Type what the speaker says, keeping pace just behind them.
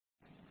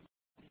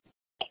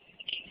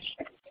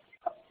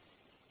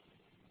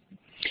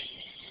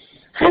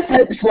Hi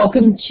folks,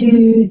 welcome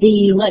to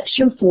the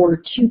lecture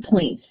for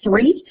 2.3.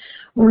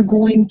 We're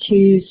going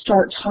to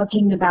start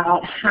talking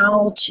about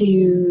how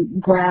to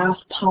graph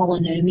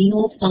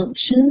polynomial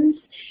functions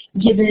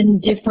given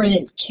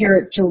different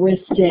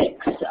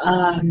characteristics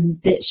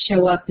that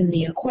show up in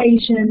the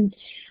equation,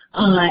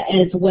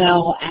 as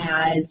well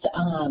as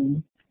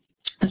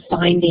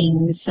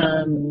finding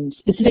some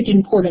specific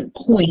important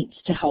points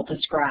to help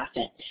us graph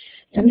it.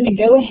 So I'm going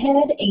to go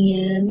ahead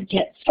and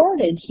get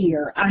started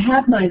here. I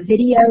have my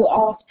video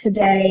off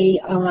today.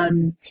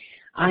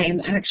 I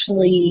am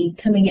actually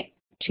coming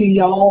to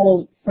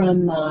y'all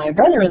from my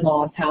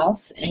brother-in-law's house,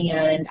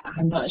 and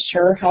I'm not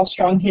sure how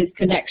strong his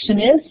connection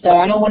is, so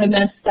I don't want to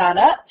mess that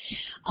up.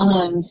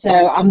 So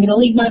I'm going to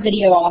leave my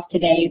video off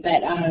today,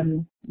 but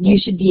you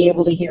should be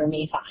able to hear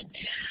me fine.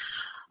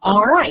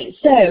 All right,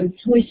 so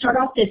we start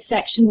off this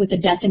section with a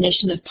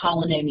definition of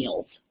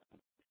polynomials.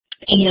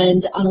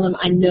 And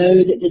I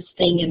know that this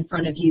thing in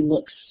front of you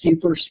looks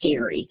super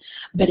scary,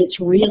 but it's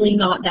really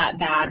not that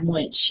bad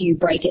once you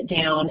break it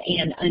down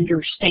and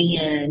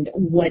understand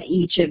what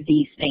each of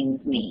these things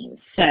means.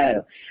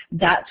 So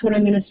that's what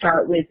I'm going to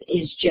start with,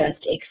 is just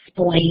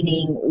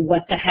explaining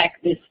what the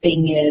heck this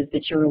thing is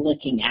that you're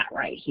looking at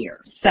right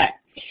here. So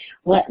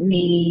let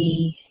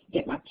me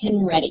get my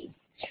pen ready.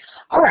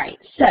 All right,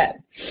 so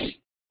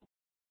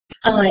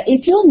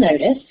if you'll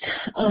notice,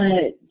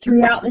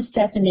 throughout this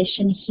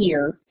definition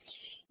here,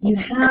 you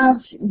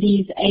have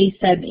these a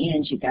sub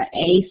n's. You've got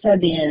a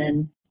sub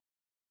n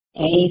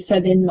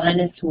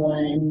minus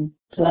 1,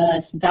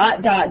 plus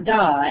dot, dot,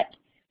 dot,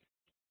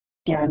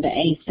 down to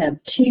a sub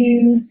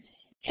 2,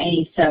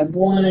 a sub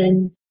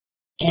 1,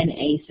 and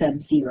a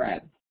sub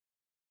 0.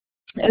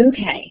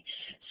 Okay,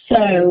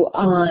 so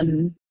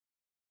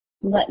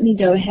let me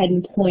go ahead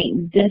and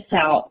point this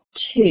out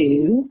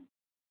too.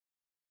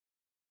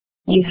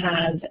 You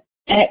have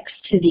x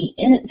to the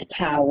nth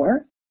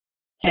power,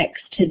 x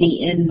to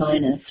the n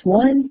minus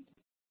 1,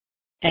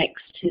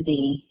 x to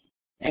the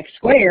x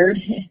squared,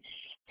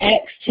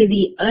 x to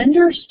the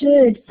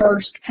understood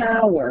first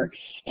power,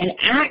 and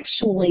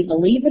actually,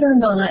 believe it or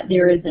not,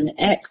 there is an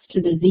x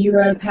to the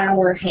 0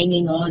 power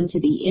hanging on to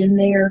the n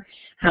there.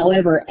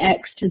 However,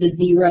 x to the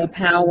 0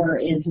 power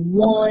is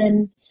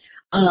 1,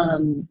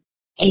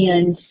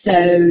 and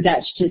so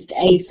that's just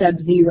a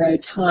sub 0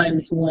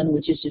 times 1,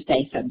 which is just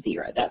a sub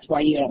 0. That's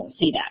why you don't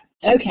see that.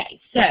 Okay,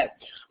 so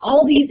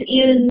all these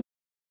n's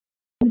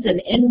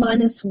and n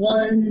minus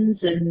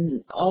 1s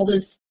and all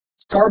this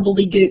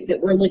garbledygook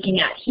that we're looking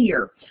at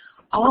here,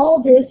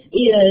 all this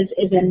is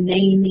a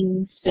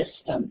naming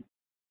system.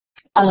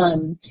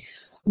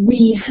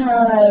 We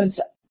have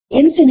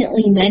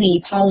infinitely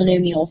many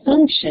polynomial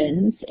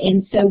functions,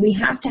 and so we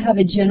have to have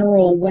a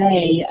general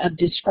way of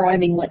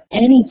describing what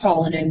any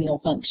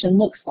polynomial function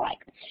looks like.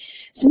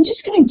 So I'm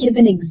just going to give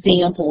an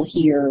example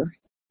here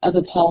of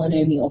a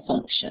polynomial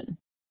function.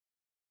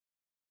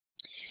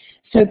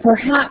 So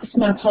perhaps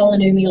my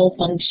polynomial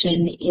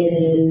function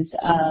is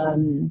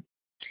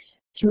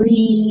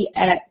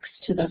 3x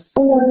to the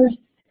 4th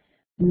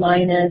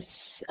minus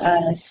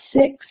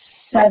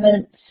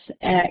 6/7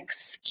 x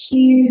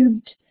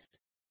cubed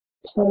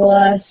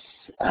plus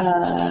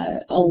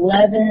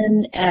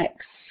 11x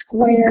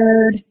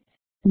squared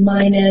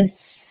minus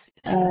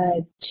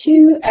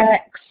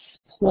 2x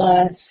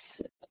plus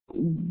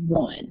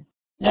 1.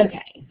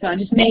 Okay, so I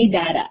just made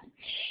that up.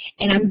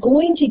 And I'm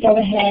going to go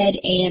ahead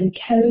and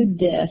code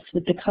this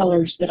with the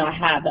colors that I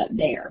have up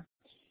there.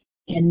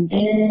 And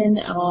then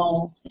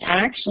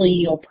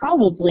you'll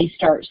probably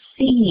start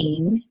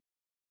seeing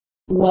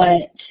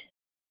what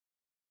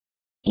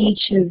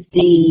each of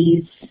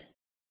these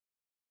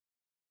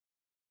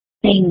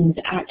things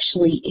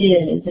actually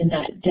is in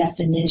that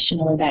definition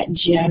or that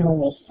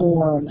general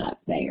form up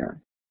there.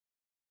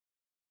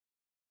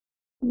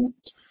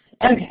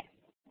 Okay,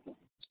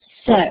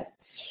 so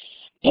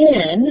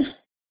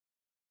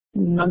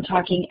I'm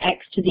talking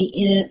x to the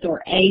nth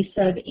or a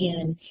sub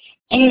n.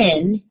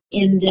 N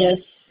in this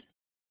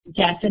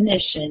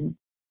definition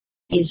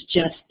is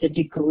just the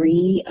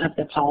degree of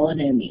the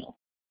polynomial.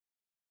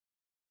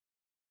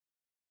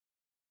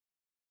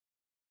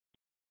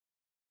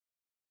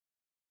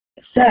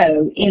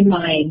 So in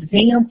my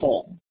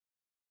example,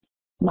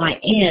 my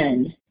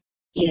n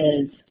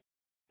is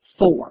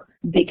 4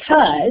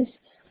 because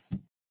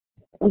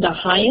the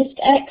highest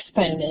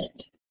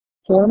exponent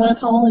for my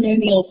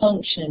polynomial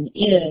function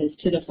is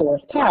to the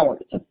 4th power,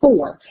 it's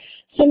 4.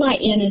 So my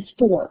n is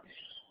 4.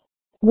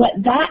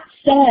 What that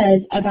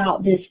says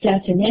about this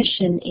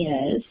definition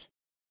is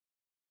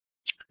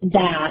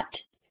that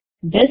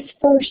this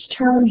first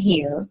term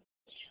here,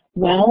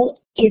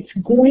 well, it's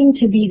going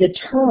to be the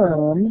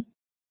term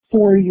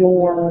for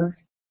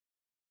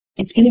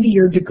it's going to be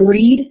your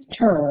degreed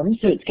term,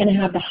 so it's going to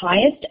have the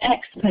highest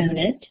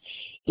exponent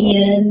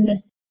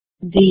in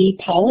the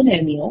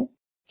polynomial,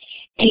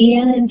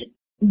 and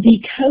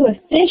the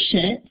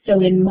coefficient, so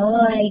in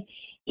my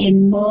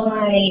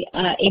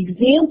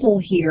example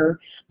here,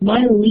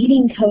 my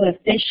leading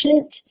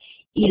coefficient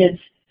is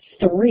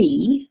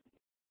 3.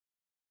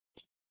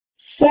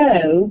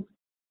 So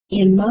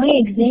in my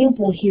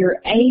example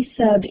here, a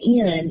sub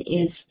n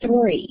is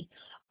 3.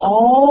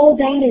 All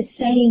that is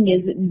saying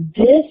is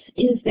this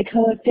is the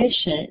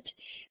coefficient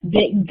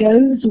that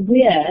goes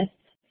with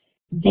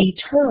the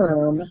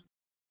term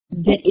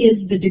that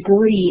is the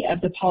degree of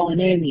the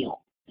polynomial.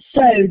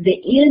 So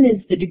the n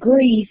is the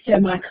degree, so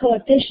my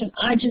coefficient,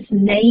 I just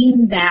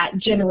name that,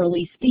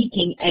 generally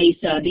speaking, a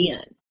sub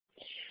n.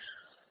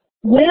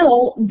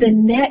 Well, the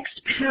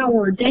next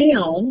power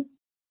down,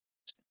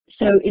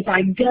 so if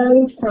I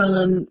go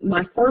from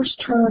my first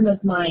term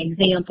of my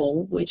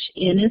example, which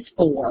n is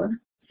 4,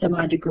 so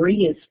my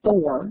degree is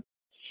 4,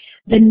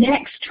 the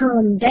next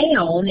term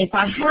down, if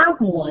I have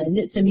one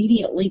that's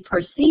immediately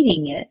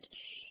preceding it,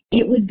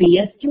 it would be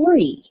a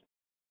 3.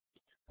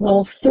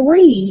 Well,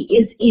 3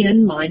 is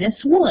n minus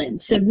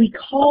 1, so we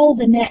call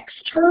the next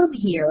term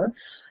here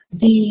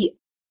the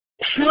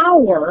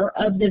power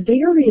of the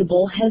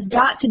variable has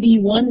got to be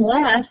 1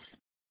 less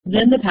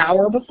than the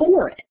power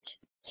before it.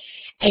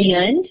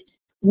 And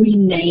we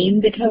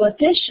name the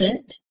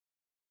coefficient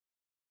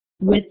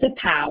with the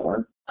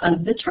power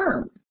of the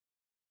term.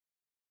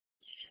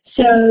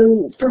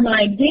 So for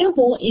my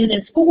example, n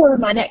is 4,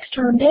 my next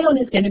term down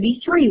is going to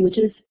be 3, which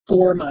is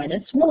 4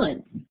 minus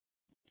 1.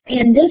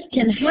 And this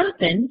can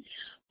happen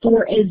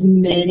for as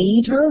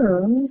many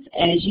terms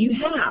as you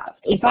have.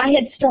 If I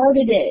had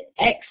started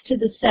at x to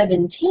the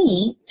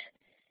 17th,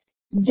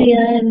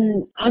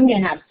 then I'm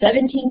going to have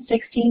 17,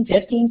 16,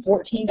 15,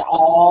 14,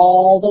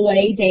 all the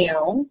way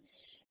down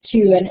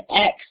to an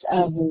x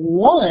of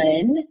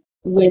 1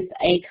 with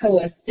a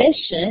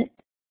coefficient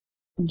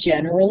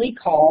generally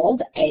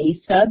called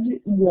a sub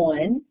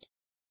 1.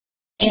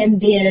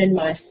 And then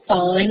my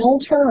final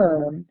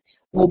term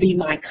will be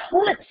my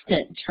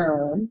constant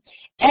term.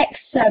 X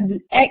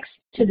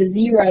to the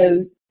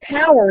 0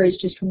 power is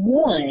just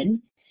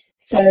 1,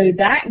 so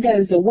that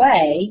goes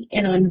away,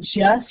 and I'm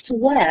just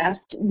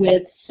left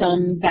with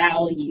some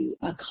value,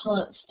 a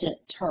constant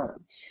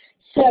term.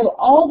 So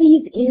all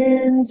these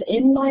n's,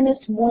 n minus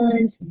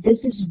 1s, this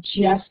is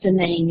just a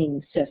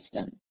naming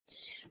system.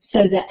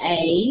 So the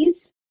a's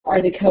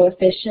are the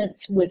coefficients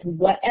with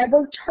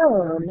whatever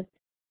term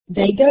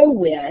they go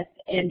with,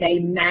 and they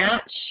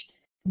match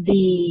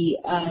the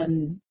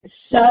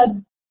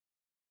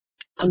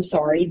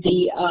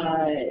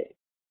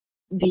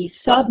the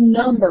sub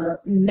number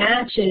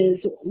matches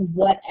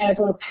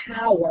whatever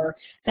power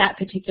that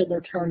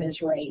particular term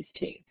is raised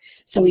to.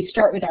 So we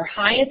start with our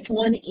highest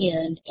one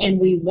end, and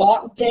we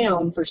walk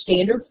down, for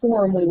standard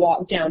form, we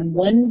walk down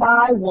one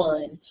by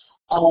one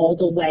all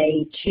the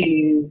way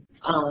to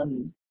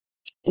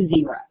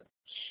 0.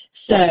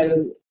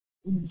 So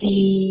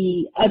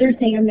the other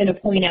thing I'm going to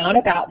point out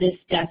about this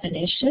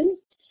definition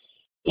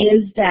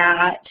is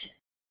that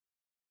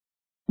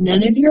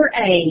none of your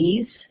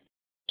a's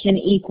can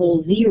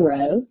equal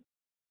 0,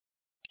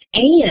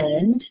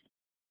 and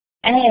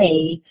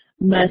a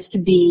must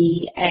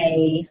be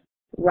a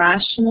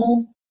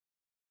rational,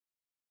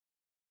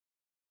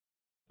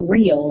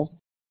 real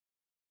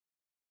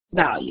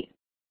value.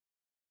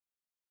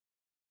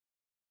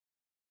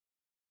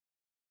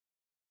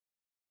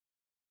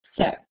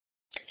 So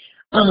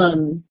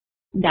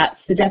that's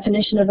the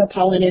definition of a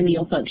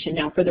polynomial function.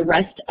 Now for the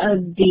rest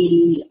of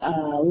the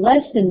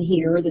lesson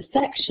here, the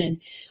section,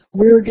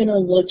 we're going to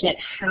look at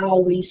how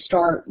we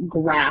start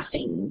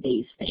graphing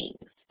these things.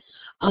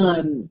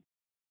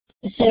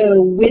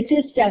 So with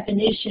this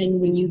definition,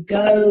 when you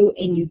go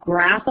and you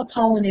graph a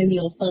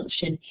polynomial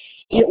function,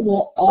 it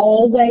will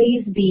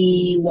always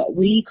be what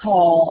we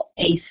call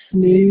a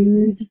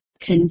smooth,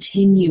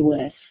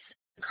 continuous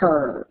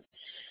curve.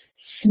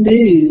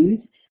 Smooth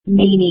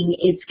meaning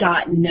it's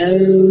got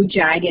no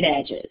jagged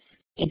edges.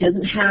 It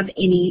doesn't have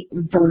any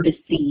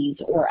vertices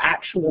or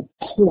actual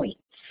points.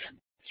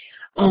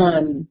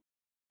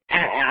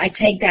 I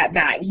take that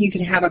back. You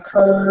can have a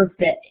curve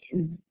that,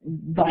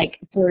 like,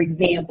 for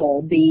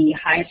example, the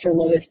highest or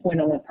lowest point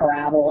on a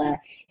parabola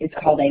is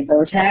called a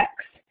vertex.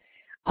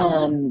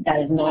 That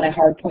is not a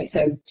hard point.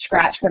 So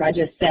scratch what I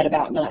just said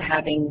about not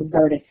having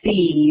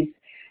vertices.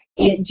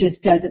 It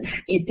just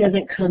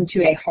doesn't come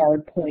to a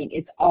hard point.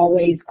 It's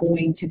always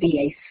going to be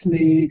a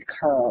smooth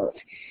curve.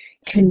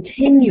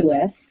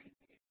 Continuous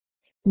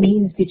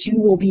means that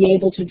you will be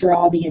able to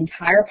draw the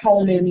entire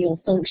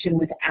polynomial function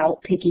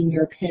without picking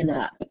your pen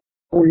up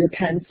or your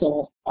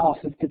pencil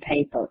off of the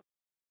paper.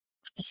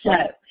 So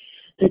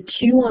the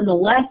two on the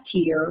left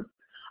here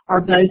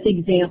are both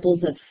examples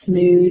of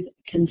smooth,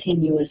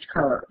 continuous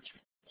curves.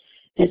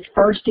 This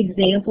first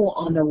example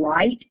on the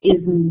right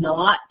is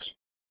not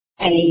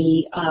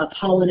a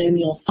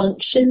polynomial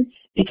function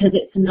because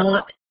it's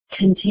not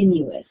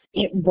continuous.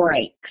 It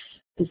breaks.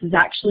 This is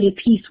actually a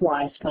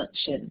piecewise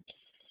function.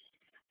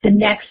 The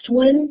next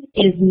one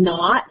is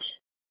not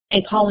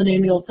a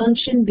polynomial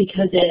function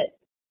because it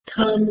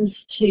comes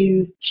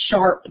to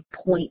sharp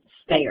points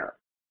there.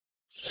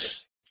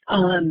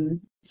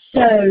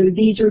 So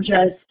these are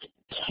just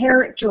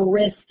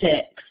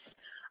characteristics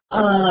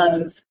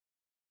of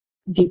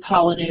the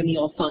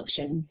polynomial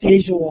function,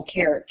 visual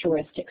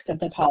characteristics of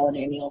the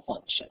polynomial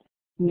function.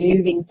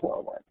 Moving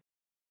forward.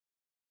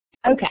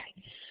 Okay,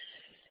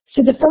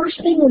 so the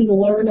first thing we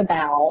learn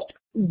about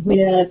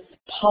with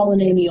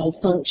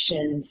polynomial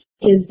functions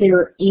is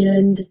their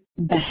end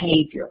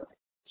behavior.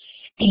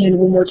 And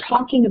when we're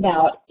talking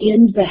about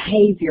end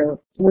behavior,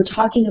 we're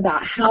talking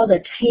about how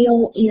the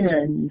tail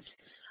ends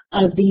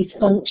of these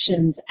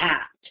functions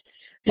act.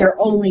 There are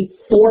only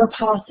 4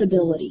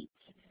 possibilities.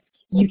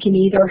 You can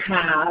either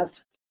have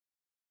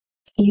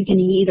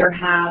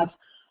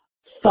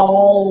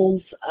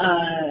falls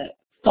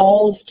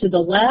to the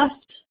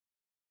left,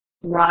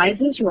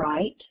 rises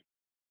right.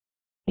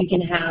 You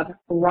can have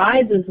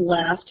rises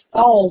left,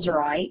 falls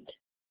right.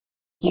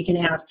 You can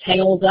have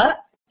tails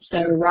up,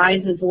 so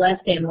rises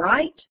left and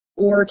right,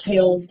 or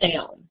tails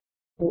down,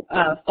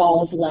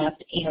 falls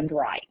left and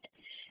right.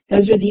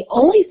 Those are the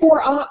only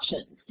 4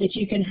 options that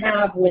you can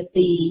have with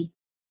the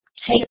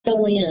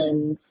tail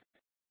ends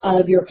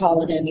of your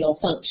polynomial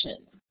function.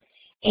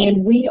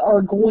 And we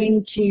are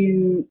going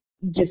to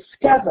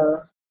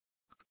discover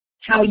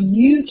how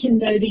you can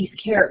know these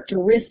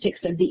characteristics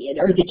of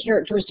the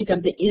characteristic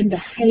of the end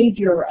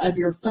behavior of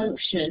your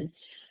function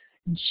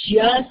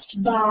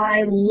just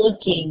by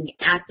looking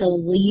at the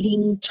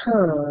leading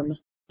term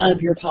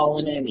of your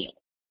polynomial.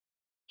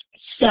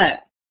 So,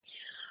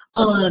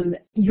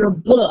 your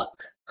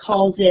book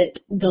calls it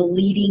the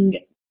leading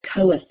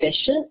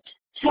coefficient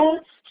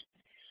test.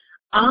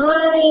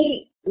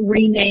 I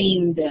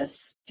renamed this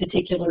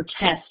particular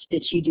test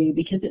that you do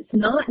because it's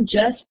not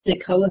just the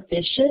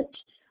coefficient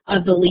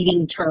of the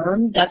leading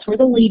term. That's where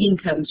the leading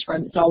comes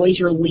from. It's always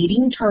your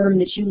leading term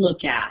that you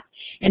look at.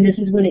 And this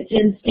is when it's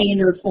in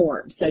standard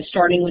form. So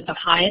starting with the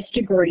highest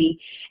degree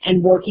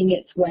and working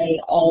its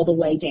way all the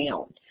way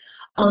down.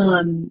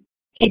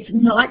 It's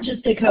not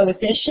just a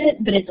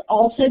coefficient, but it's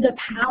also the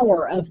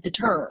power of the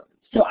term.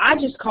 So I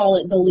just call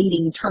it the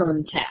leading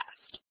term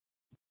test.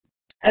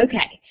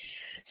 Okay,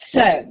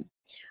 so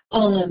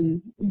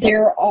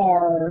there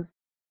are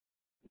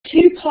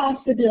 2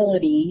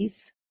 possibilities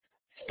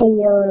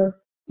for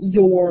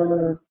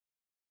your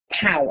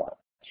power.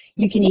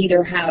 You can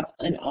either have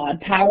an odd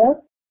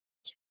power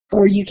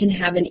or you can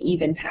have an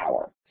even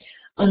power.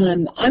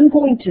 I'm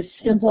going to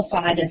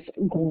simplify this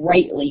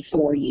greatly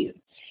for you.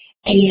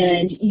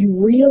 And you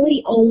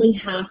really only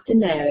have to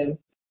know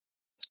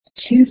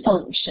 2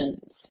 functions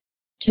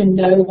to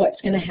know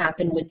what's going to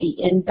happen with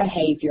the end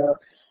behavior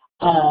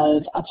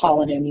of a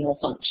polynomial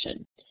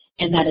function.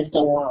 And that is the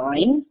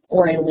line,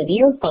 or a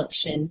linear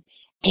function,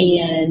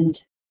 and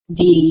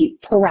the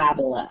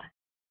parabola,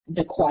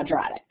 the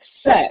quadratic.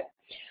 So,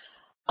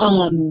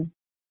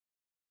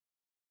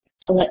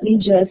 let me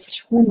just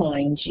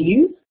remind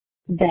you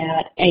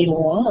that a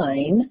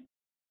line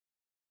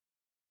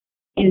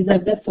is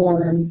of the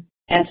form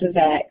f of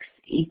x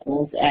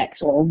equals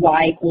x, or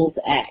y equals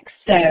x.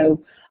 So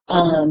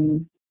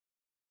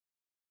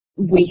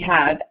we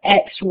have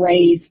x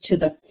raised to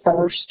the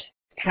first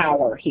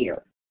power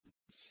here.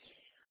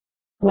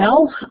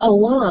 Well, a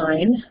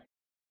line,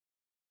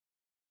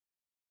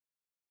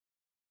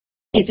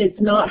 if it's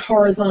not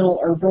horizontal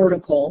or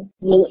vertical,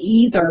 will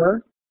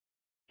either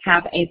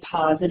have a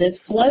positive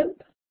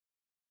slope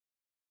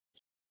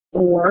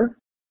or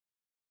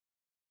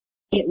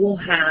it will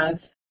have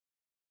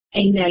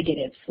a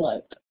negative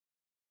slope.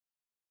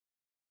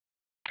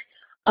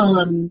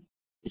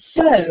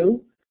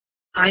 So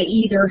I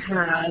either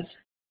have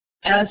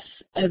f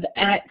of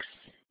x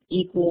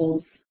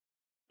equals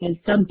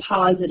some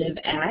positive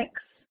x,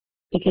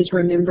 because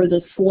remember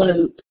the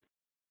slope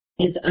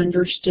is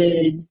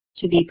understood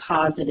to be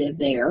positive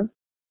there,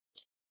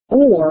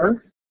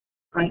 or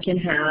I can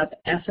have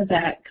f of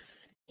x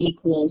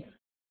equals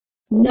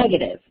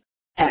negative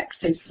x,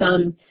 so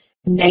some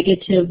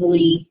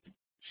negatively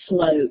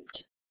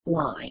sloped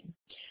line.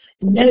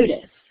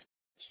 Notice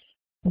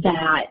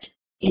that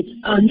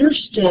it's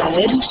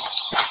understood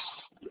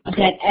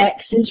that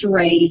x is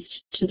raised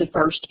to the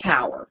first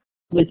power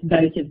with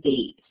both of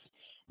these.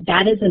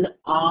 That is an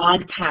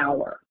odd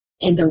power.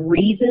 And the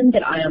reason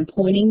that I am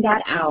pointing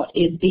that out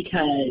is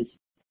because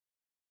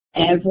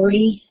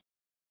every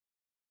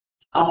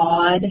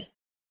odd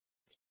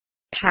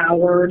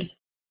powered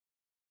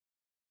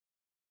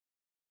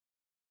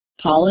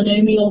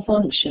polynomial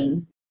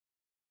function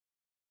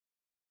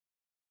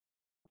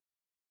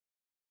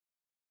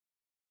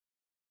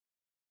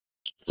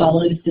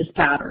follows this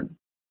pattern.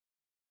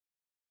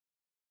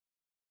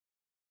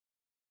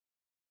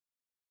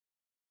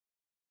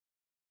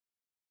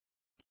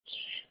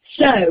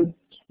 So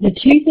the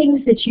 2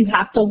 things that you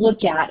have to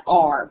look at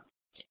are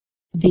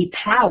the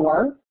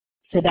power,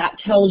 so that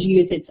tells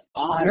you if it's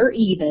odd or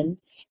even,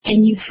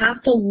 and you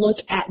have to look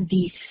at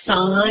the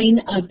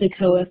sign of the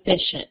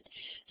coefficient.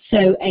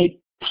 So a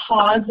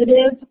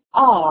positive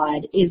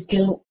odd is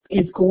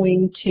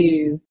going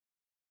to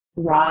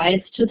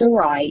rise to the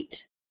right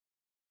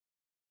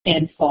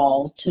and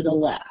fall to the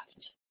left.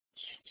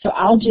 So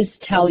I'll just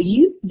tell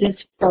you this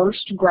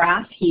first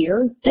graph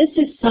here, this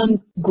is some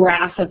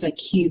graph of a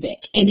cubic,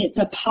 and it's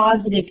a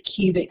positive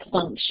cubic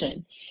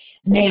function.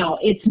 Now,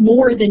 it's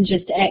more than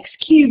just x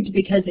cubed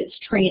because it's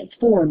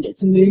transformed.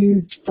 It's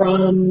moved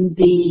from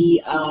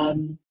the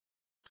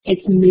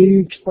It's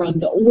moved from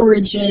the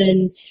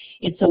origin.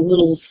 It's a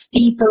little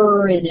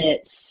steeper in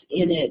its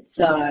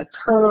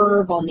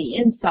curve on the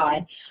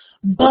inside.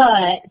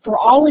 But for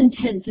all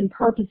intents and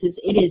purposes,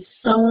 it is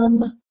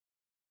some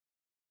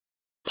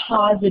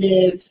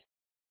positive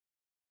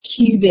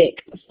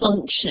cubic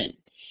function.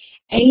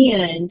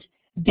 And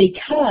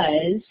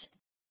because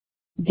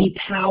the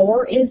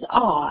power is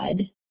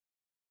odd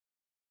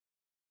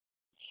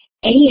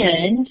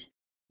and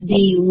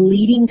the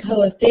leading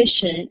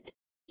coefficient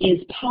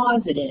is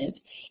positive,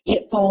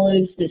 it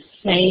follows the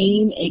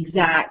same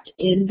exact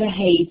end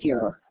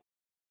behavior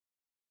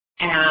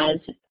as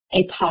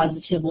a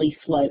positively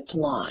sloped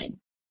line.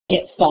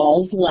 It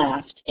falls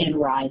left and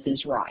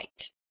rises right.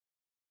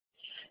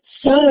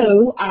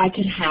 So I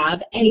could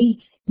have a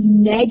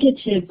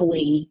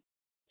negatively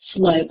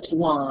sloped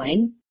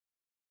line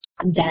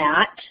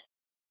that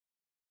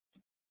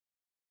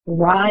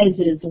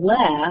rises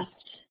left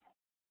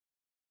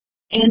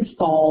and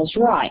falls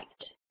right.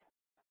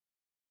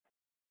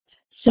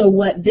 So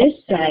what this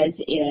says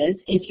is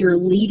if your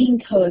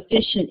leading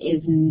coefficient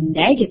is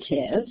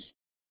negative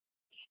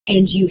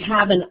and you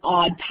have an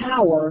odd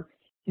power,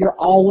 you're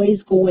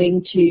always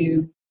going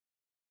to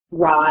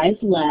rise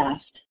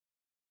left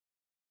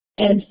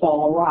and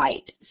fall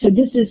right. So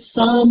this is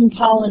some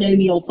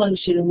polynomial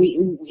function.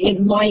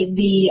 It might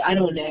be, I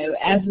don't know,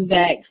 f of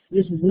x.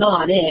 This is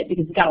not it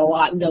because it's got a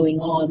lot going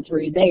on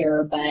through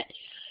there, but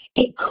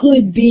it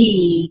could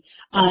be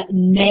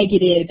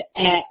negative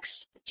x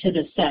to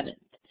the 7th.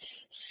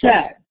 So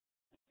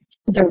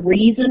the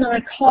reason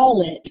I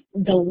call it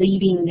the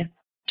leading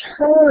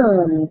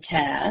term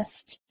test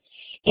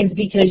is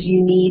because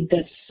you need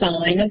the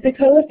sign of the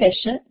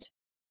coefficient,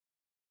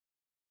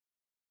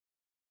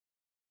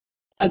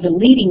 of the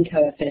leading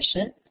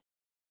coefficient,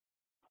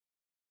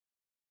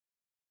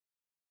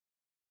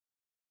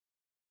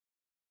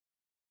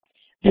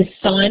 the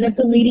sign of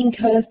the leading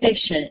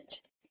coefficient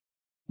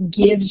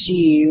gives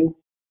you,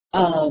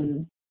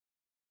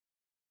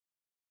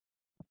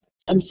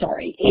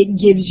 it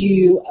gives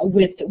you,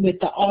 with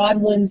the odd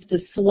ones, the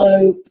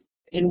slope,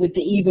 and with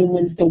the even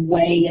ones, the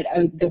way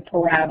the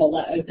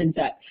parabola opens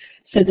up.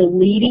 So the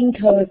leading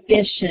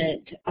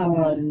coefficient,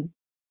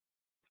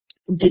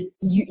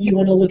 you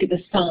want to look at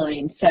the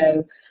sign.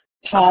 So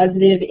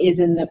positive is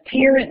in the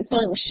parent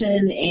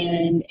function,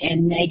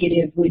 and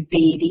negative would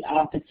be the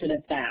opposite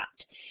of that.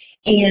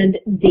 And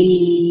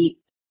the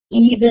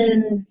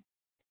even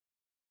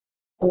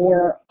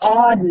or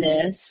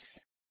oddness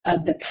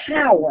of the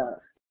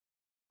power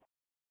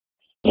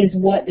is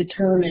what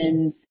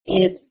determines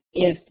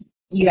if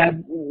you have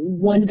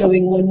one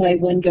going one way,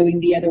 one going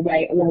the other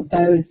way, or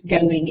both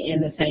going in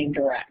the same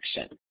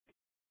direction.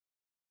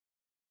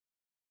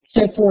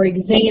 So for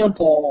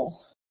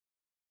example,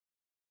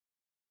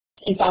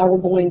 if I were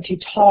going to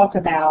talk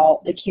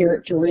about the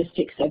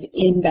characteristics of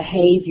end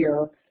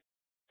behavior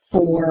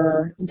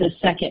for the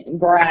second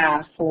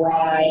graph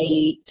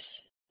right,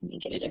 let me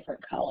get a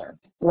different color,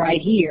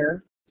 right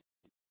here,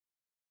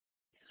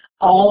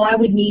 all I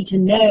would need to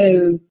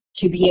know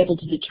to be able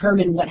to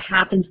determine what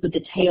happens with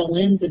the tail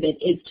ends of it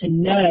is to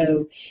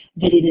know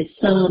that it is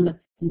some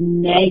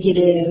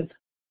negative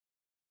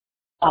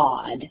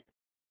odd,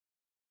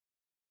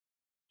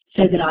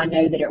 so that I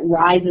know that it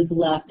rises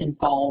left and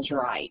falls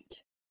right.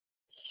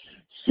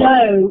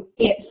 So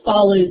it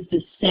follows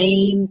the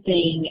same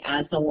thing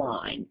as the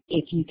line.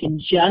 If you can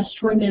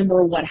just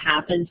remember what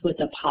happens with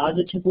a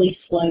positively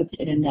sloped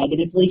and a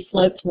negatively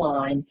sloped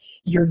line,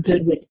 you're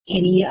good with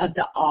any of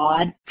the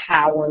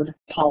odd-powered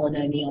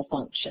polynomial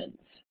functions.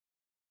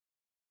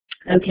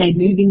 Okay,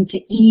 moving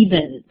to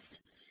evens.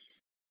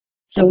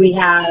 So we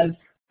have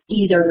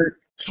either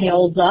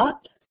tails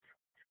up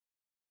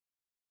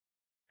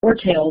or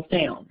tails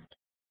down.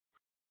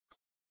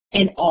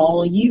 And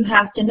all you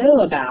have to know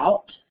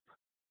about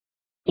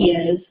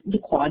is the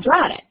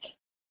quadratic.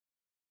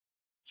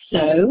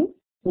 So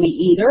we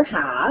either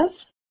have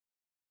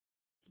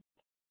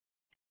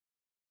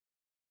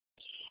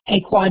a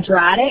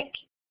quadratic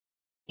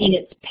in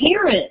its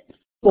parent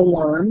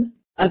form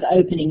of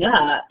opening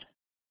up.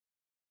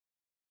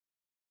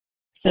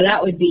 So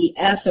that would be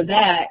f of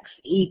x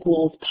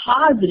equals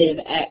positive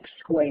x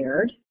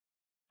squared,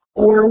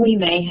 or we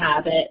may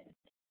have it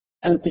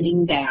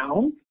opening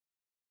down,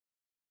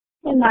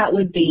 and that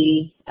would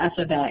be f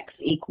of x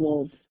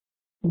equals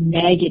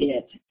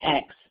negative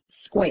x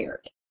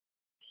squared.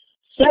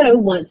 So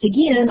once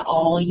again,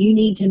 all you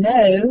need to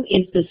know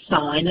is the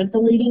sign of the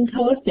leading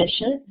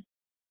coefficient.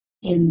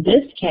 In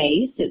this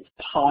case, it's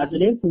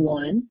positive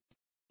 1,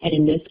 and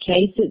in this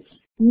case, it's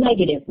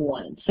negative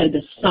 1. So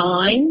the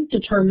sign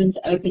determines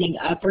opening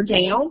up or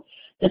down.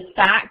 The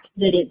fact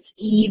that it's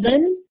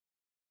even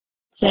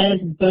says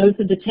both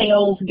of the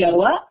tails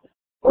go up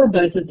or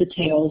both of the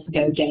tails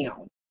go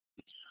down.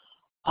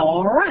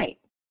 All right.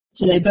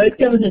 So they both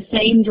go in the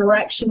same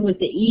direction with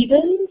the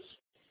evens.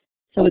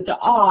 So with the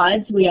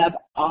odds, we have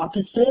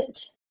opposite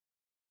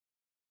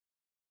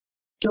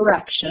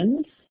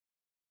directions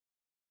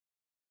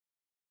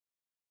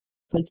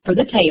for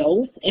the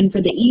tails, and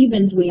for the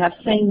evens, we have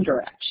same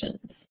directions.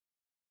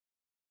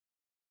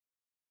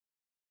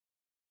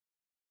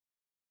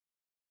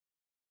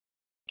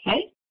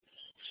 Okay,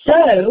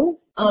 so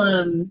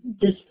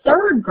this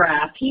third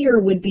graph here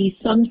would be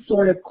some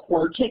sort of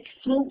quartic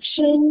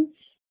function.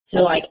 So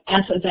like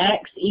f of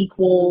x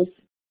equals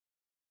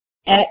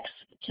x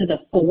to the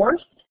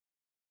fourth.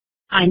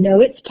 I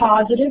know it's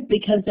positive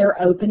because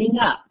they're opening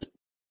up.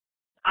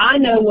 I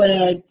know what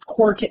a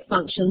quartic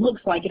function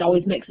looks like. It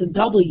always makes a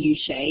W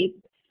shape.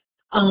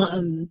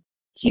 So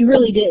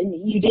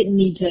you didn't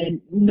need to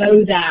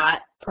know that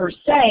per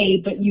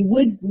se, but you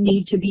would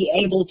need to be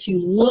able to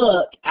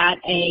look at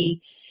an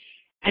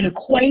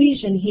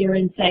equation here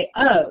and say,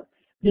 oh,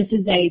 this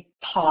is a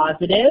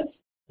positive,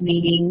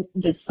 meaning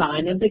the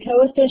sign of the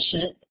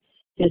coefficient.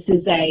 This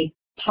is a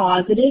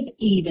positive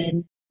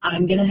even.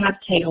 I'm going to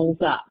have tails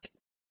up.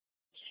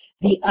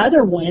 The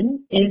other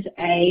one is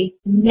a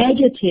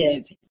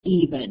negative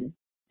even.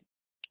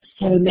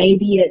 So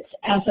maybe it's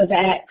f of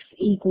x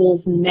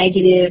equals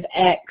negative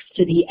x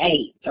to the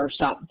 8th or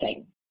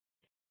something.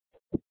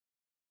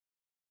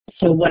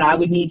 So what I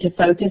would need to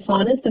focus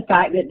on is the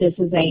fact that this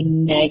is a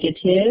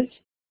negative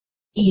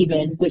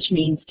even, which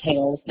means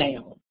tails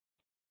down.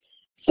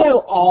 So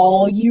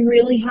all you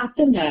really have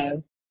to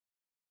know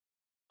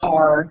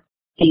are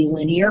the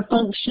linear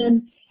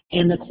function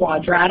and the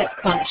quadratic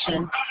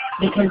function,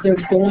 because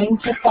they're going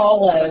to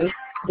follow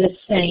the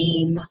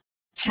same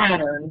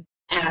pattern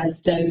as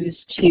those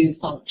two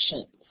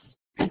functions.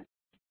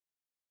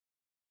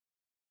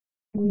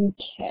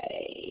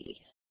 Okay.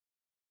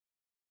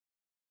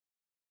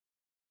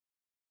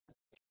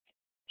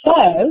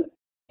 So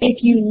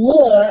if you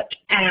look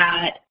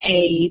at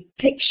a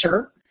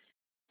picture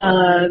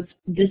of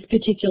this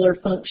particular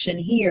function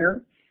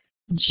here,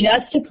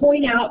 just to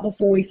point out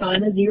before we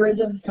find the zeros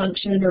of a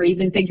function or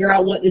even figure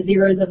out what the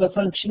zeros of a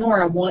function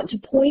are, I want to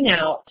point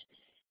out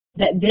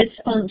that this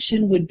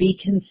function would be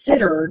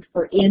considered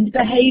for end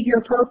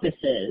behavior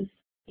purposes,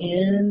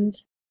 end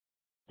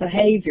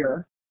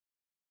behavior,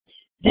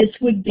 this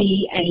would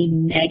be a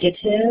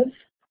negative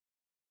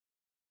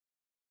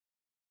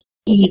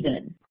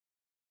even.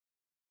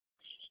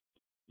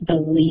 The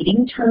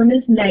leading term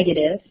is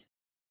negative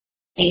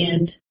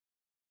and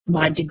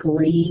my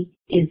degree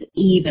is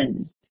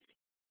even.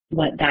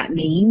 What that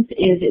means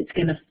is it's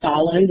going to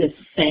follow the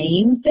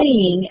same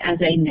thing as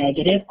a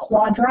negative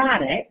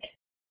quadratic,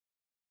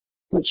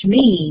 which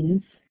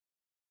means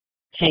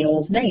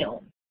tails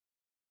down.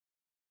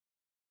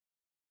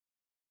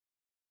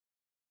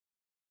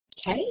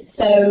 Okay,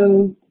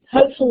 so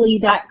hopefully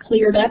that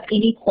cleared up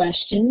any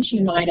questions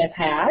you might have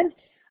had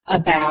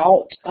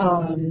about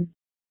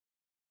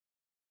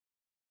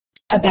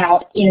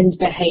end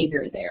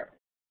behavior there.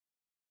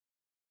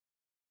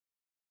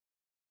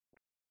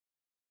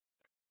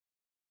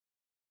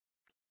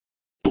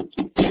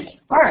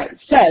 All right,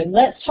 so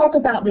let's talk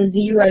about the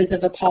zeros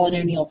of a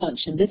polynomial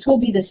function. This will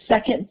be the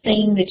second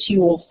thing that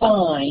you will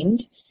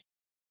find.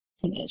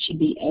 I think that should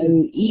be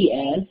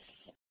OES,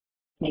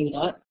 maybe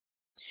not.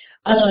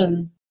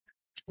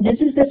 This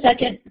is the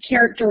second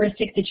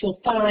characteristic that you'll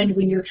find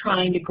when you're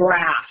trying to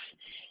graph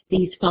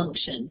these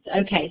functions.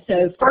 Okay,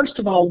 so first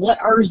of all, what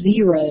are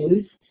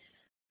zeros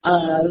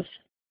of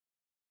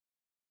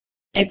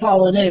a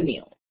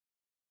polynomial?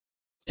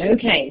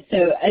 Okay,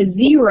 so a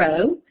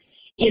zero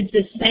is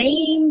the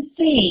same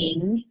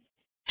thing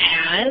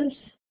as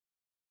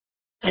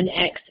an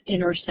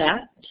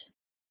x-intercept,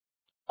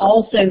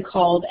 also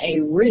called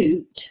a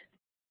root,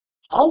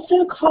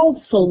 also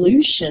called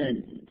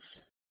solutions.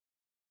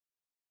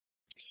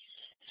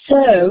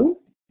 So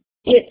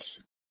it's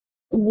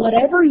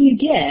whatever you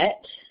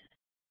get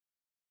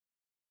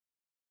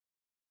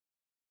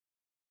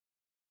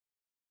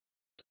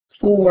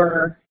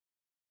for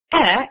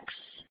x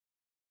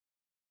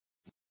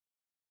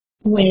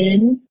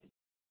when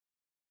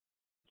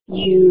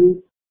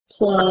you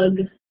plug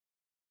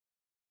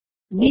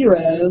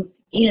 0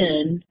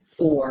 in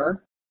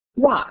for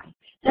y.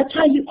 That's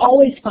how you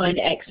always find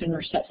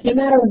x-intercepts, no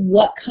matter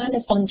what kind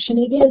of function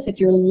it is. If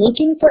you're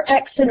looking for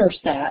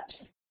x-intercepts,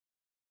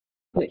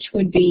 which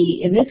would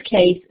be, in this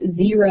case,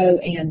 0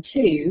 and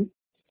 2,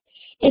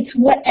 it's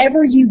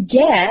whatever you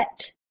get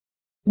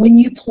when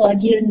you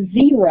plug in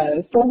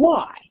 0 for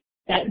y.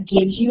 That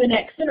gives you an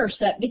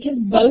x-intercept because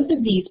both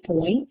of these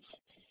points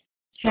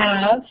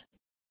have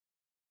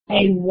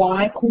a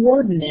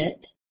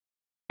y-coordinate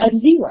of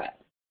 0.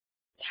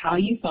 That's how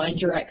you find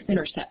your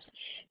x-intercepts.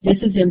 This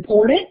is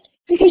important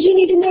because you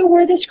need to know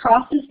where this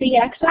crosses the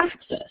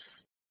x-axis.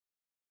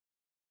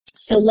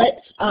 So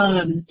let's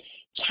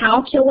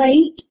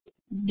calculate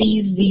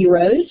these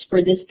zeros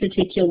for this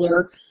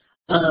particular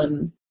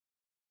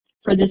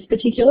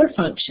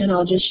function.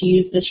 I'll just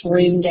use this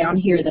room down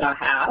here that I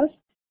have.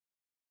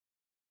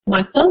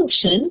 My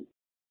function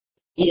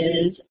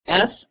is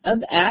f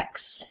of x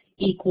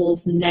equals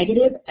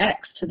negative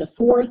x to the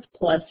fourth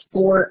plus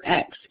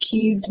 4x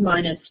cubed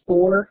minus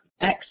 4x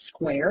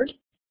squared.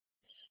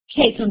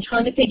 Okay, so I'm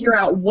trying to figure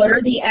out what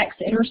are the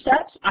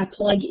x-intercepts. I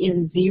plug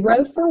in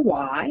 0 for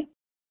y.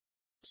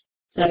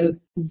 So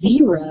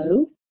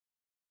 0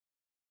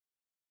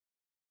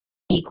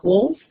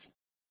 equals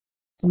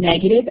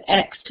negative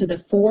x to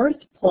the fourth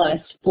plus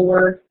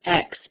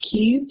 4x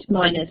cubed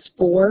minus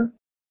 4x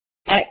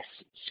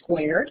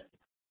squared.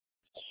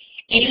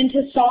 And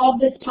to solve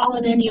this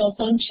polynomial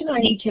function, I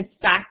need to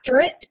factor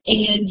it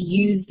and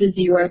use the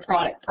zero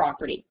product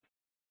property.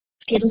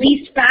 At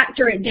least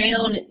factor it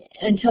down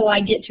until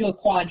I get to a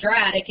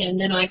quadratic, and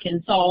then I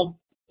can solve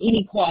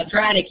any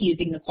quadratic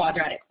using the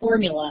quadratic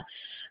formula.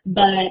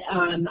 But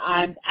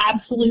I've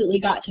absolutely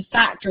got to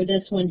factor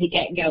this one to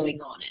get going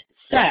on it.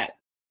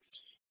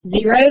 So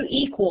 0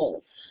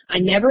 equals, I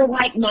never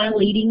like my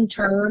leading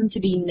term to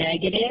be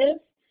negative.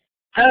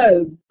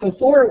 Oh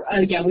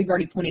yeah, we've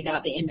already pointed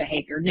out the end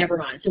behavior. Never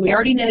mind. So we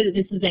already know that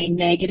this is a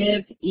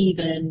negative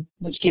even,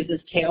 which gives us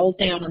tails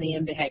down on the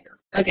end behavior.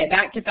 Okay,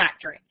 back to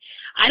factoring.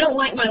 I don't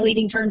like my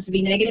leading terms to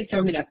be negative, so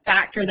I'm going to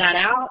factor that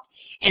out.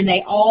 And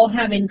they all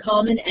have in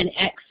common an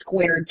x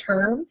squared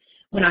term.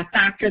 When I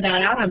factor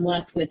that out, I'm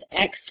left with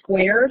x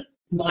squared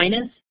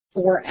minus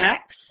 4x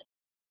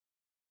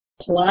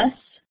plus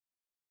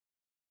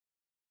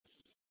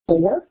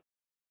 4.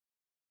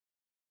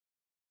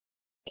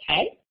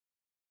 Okay.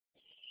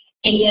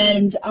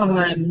 And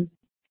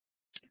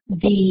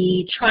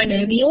the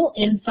trinomial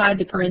inside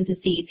the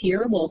parentheses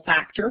here will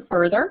factor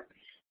further.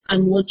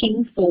 I'm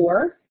looking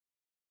for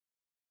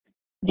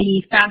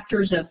the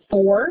factors of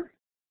 4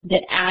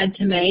 that add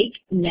to make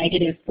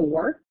negative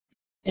 4,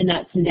 and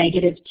that's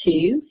negative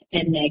 2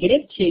 and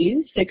negative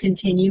 2. So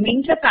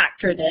continuing to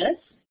factor this,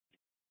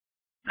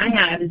 I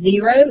have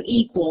 0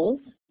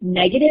 equals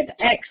negative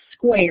x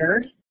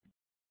squared,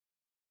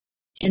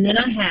 and then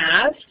I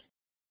have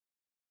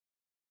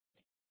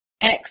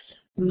x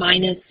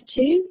minus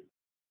 2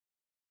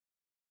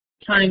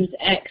 times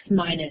x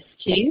minus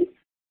 2,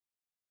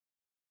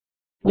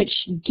 which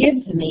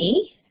gives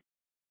me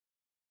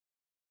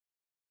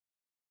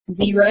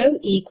 0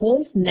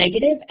 equals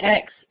negative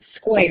x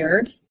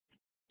squared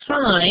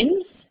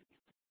times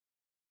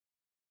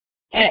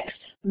x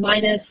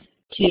minus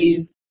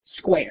 2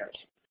 squared.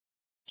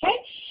 Okay?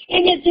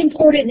 And it's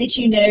important that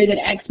you know that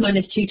x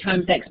minus 2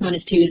 times x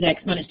minus 2 is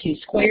x minus 2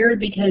 squared,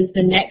 because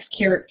the next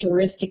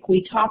characteristic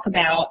we talk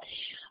about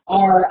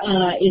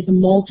is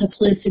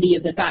multiplicity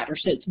of the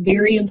factors. So it's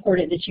very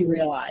important that you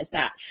realize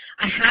that.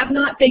 I have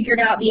not figured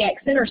out the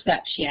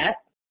x-intercepts yet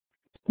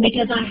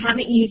because I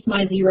haven't used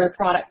my zero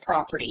product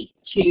property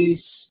to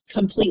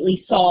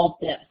completely solve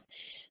this.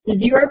 The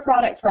zero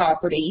product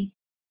property,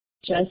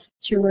 just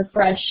to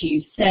refresh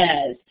you,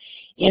 says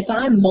if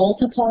I'm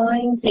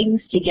multiplying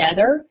things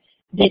together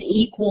that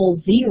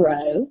equal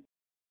 0,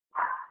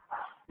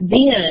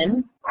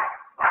 then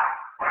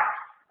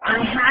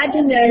I had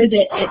to know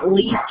that at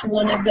least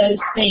one of those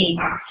things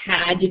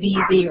had to be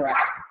 0.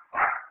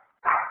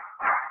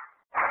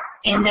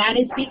 And that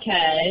is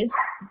because,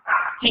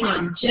 hang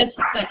on just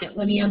a second,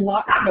 let me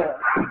unlock the door.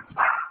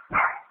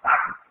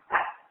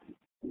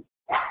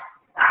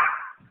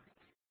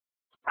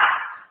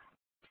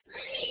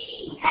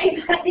 Hey,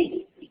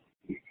 buddy.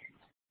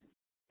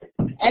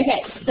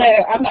 Okay, so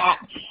I'm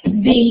back.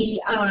 The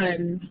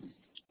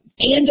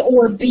and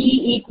or b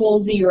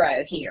equals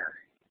 0 here.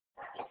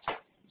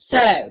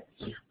 So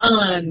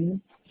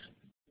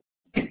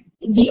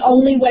the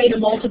only way to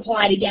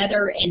multiply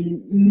together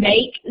and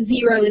make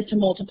 0 is to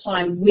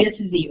multiply with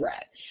 0.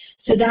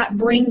 So that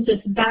brings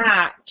us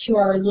back to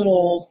our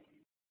little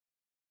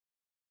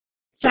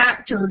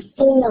factored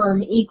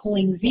form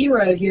equaling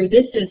 0 here.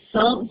 This is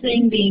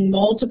something being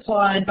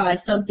multiplied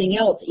by something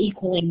else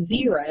equaling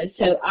 0.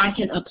 So I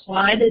can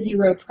apply the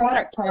zero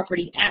product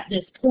property at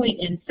this point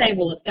and say,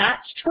 well, if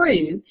that's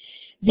true,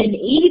 then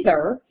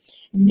either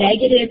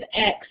negative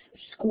x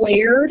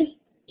squared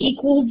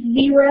equals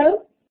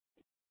 0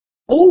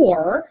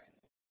 or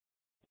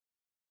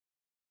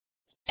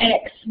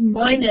x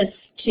minus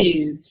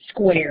 2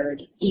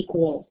 squared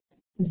equals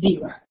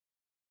 0.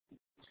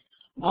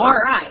 All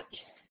right.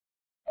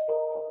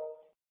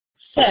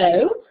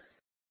 So,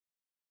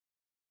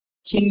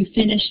 to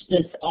finish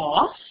this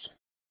off,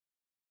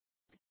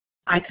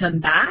 I come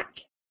back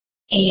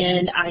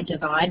and I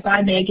divide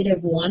by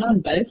 -1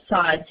 on both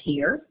sides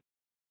here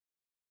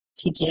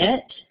to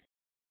get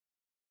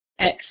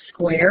x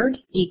squared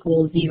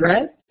equals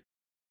 0.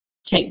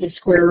 Take the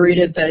square root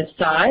of both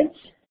sides,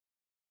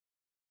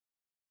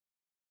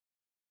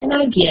 and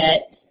I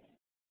get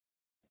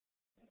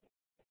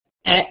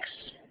x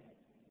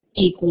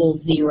equals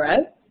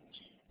 0.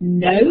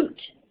 Note,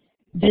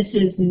 this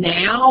is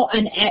now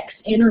an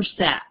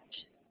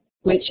x-intercept,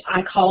 which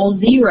I call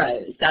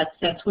zeros.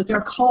 That's what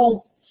they're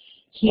called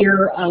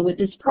here with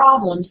this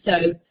problem.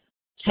 So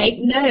take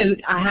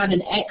note, I have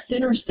an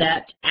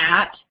x-intercept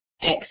at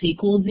x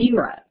equals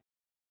 0.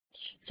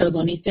 So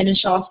let me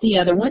finish off the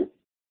other one.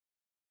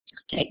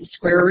 Take the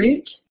square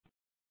root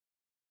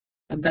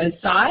of both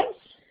sides,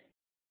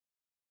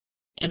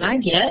 and I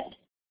get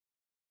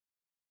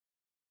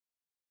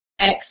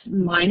x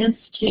minus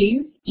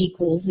 2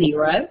 equals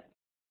 0.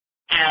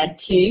 Add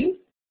 2,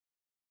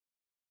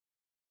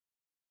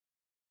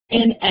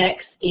 and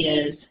x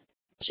is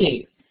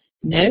 2.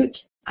 Note,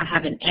 I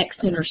have an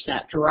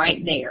x-intercept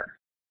right there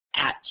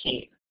at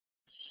 2.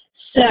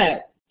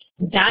 So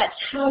That's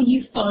how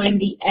you find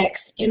the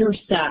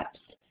x-intercepts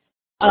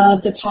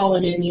of the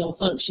polynomial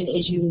function,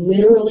 is you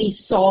literally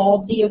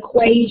solve the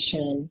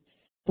equation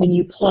when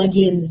you plug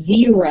in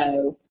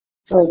 0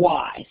 for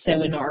y.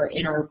 So in our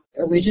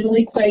original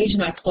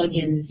equation, I plug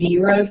in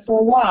 0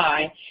 for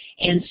y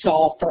and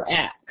solve for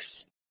x.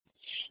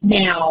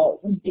 Now,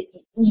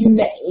 you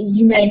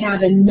may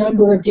have a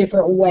number of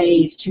different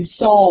ways to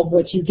solve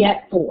what you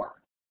get for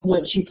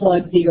once you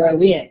plug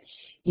 0 in.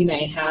 You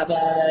may have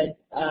a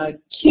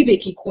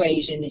cubic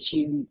equation that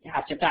you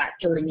have to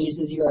factor and use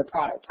the zero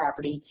product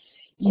property.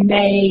 You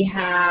may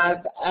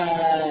have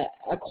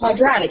a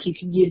quadratic. You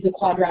can use the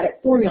quadratic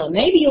formula.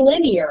 Maybe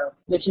linear,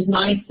 which is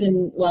nice,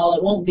 and well,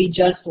 it won't be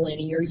just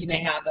linear. You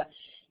may have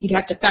you'd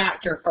have to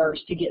factor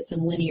first to get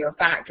some linear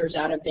factors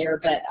out of there,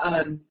 but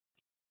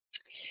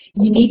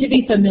you need to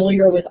be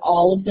familiar with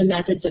all of the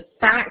methods of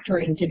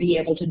factoring to be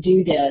able to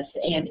do this.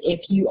 And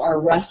if you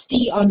are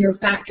rusty on your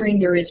factoring,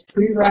 there is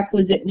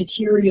prerequisite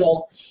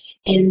material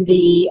in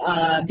the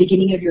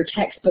beginning of your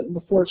textbook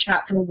before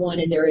Chapter 1,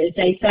 and there is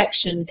a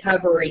section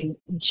covering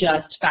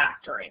just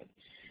factoring.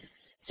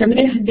 So I'm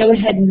going to go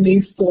ahead and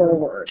move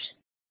forward.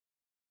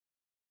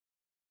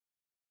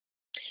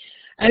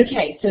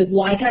 Okay, so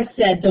like I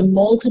said, the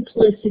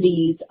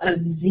multiplicities of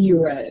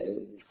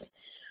zeros.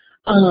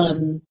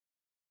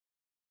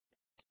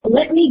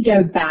 Let me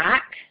go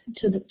back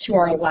to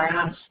our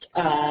last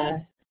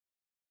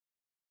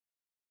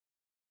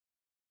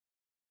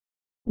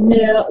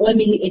no, let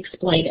me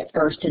explain it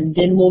first, and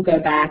then we'll go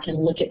back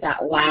and look at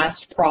that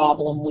last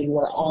problem we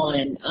were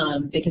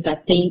on, because I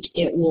think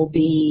it will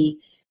be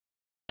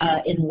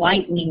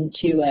enlightening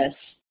to us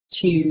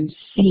to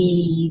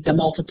see the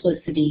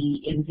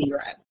multiplicity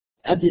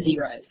of the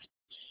zeros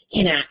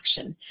in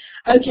action.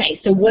 Okay,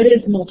 so what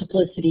is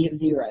multiplicity of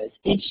zeros?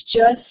 It's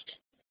just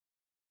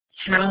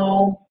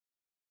how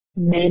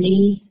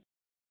many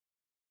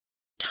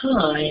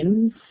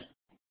times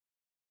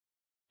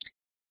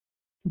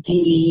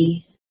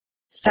the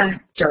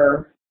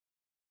factor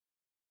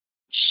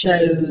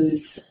shows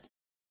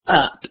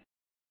up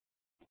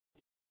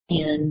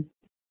in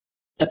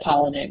the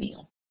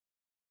polynomial.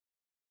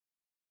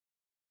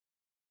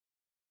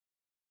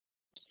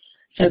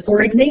 So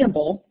for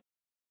example,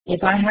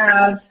 if I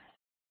have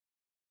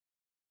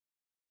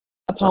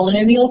a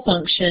polynomial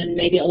function,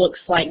 maybe it looks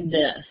like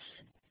this.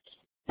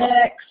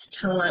 X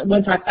times,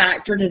 once I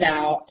factored it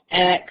out,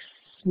 x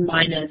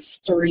minus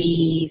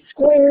 3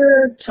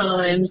 squared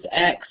times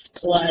x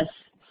plus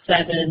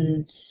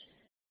 7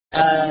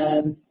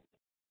 to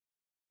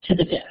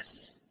the 5th.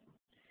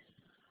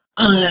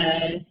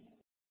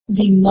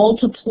 The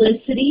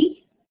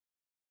multiplicity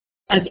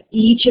of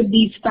each of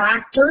these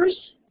factors,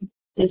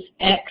 this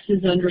x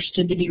is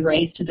understood to be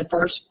raised to the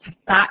first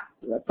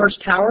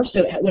power, so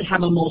it would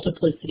have a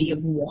multiplicity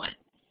of 1.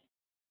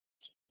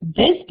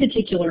 This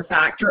particular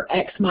factor,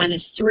 x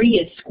minus 3,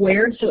 is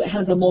squared, so it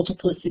has a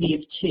multiplicity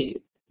of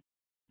 2.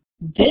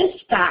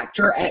 This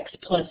factor, x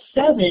plus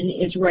 7,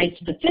 is raised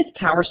to the 5th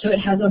power, so it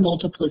has a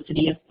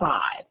multiplicity of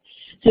 5.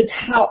 So it's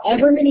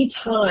however many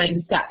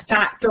times that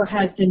factor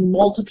has been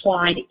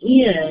multiplied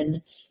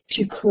in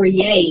to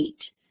create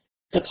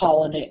the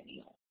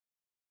polynomial.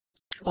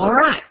 All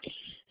right,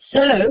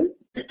 so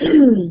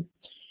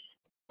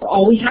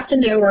all we have to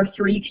know are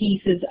 3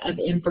 pieces of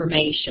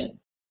information.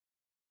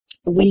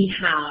 We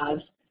have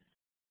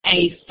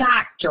a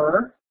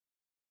factor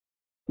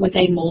with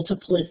a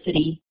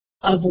multiplicity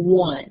of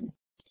 1.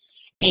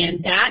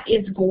 And that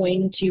is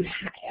going to,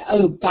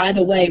 oh, by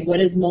the way, what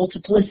does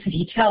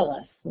multiplicity tell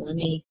us? Let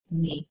me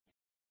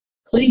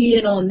clue you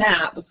in on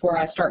that before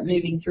I start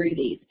moving through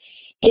these.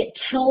 It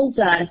tells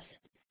us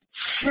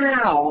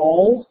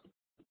how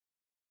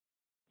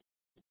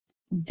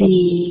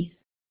the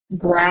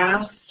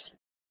graph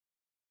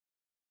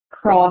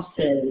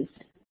crosses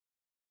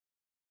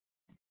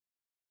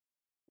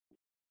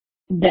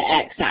the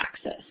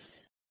x-axis.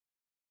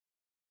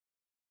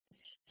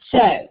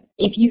 So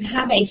if you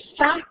have a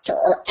factor,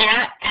 or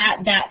at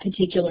that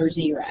particular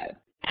 0,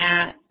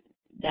 at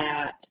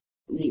that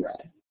 0.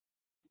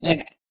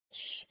 Okay.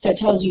 So it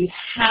tells you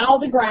how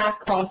the graph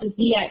crosses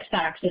the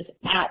x-axis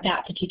at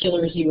that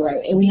particular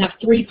 0, and we have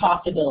 3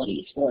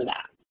 possibilities for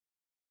that.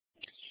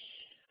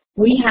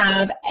 We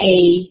have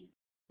a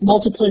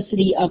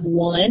multiplicity of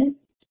 1,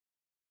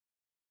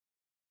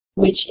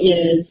 which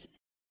is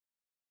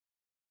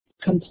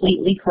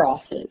completely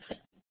crosses.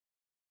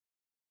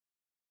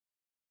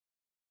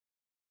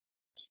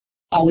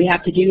 All we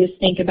have to do is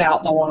think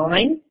about the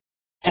line,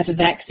 f of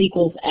x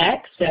equals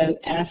x, so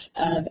f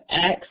of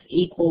x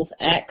equals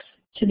x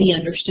to the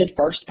understood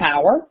first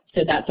power,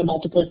 so that's a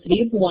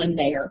multiplicity of 1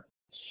 there.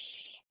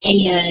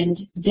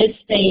 And this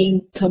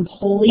thing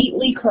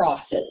completely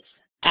crosses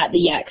at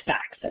the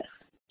x-axis,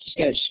 just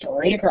goes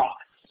straight across.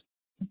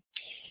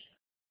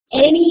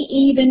 Any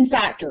even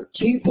factor,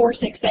 2, 4,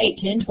 6, 8,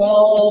 10,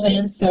 12,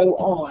 and so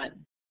on.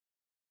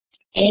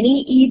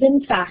 Any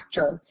even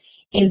factor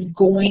is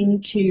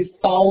going to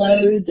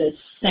follow the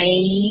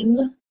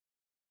same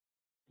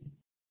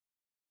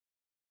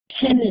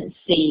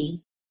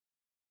tendency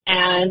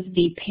as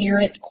the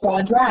parent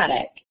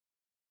quadratic.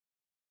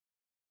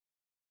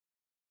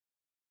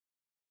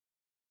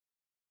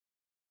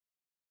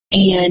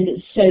 And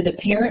so the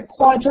parent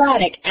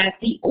quadratic at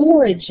the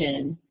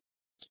origin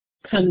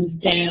comes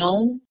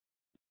down,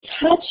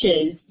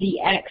 touches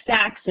the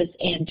x-axis,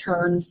 and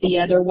turns the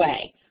other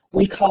way.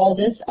 We call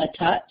this a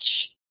touch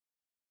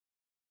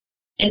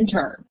and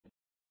turn.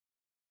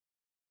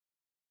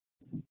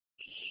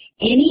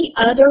 Any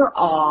other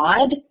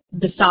odd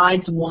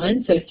besides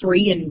 1, so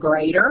 3 and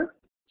greater,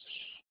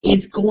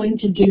 is going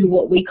to do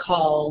what we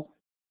call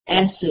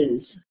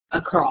S's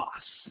across.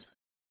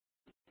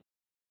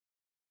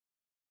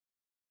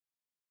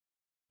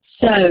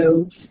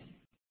 So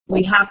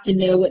we have to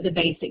know what the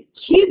basic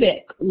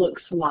cubic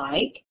looks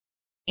like,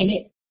 and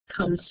it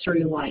comes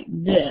through like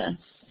this.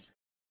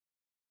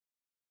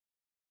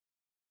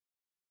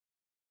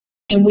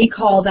 And we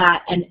call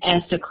that an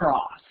S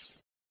across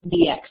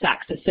the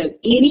x-axis. So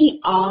any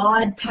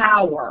odd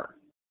power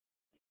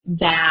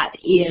that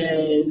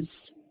is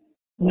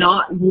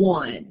not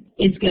 1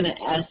 is going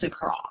to S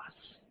across.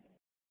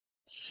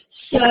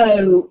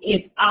 So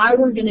if I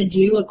were going to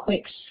do a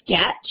quick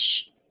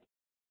sketch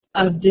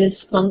of this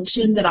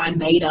function that I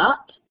made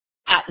up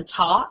at the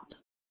top,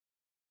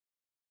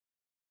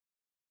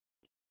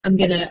 I'm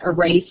going to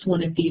erase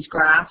one of these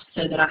graphs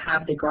so that I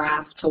have the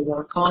graph to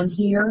work on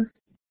here.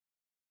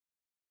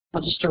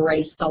 I'll just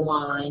erase the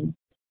line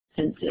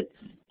since it's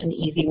an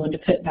easy one to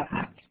put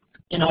back.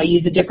 And I'll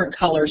use a different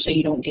color so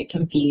you don't get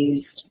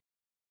confused.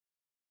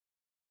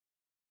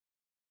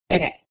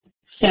 Okay,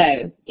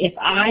 so if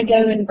I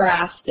go and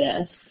graph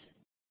this,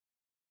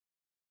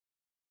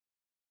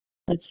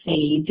 let's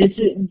see, this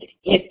is,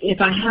 if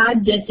I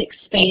had this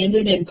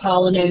expanded in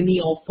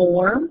polynomial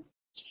form,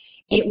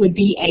 it would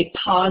be a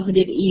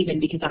positive even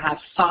because I have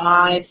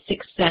 5,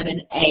 6,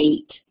 7,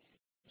 8.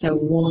 So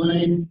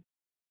 1,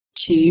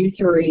 2,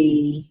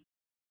 3,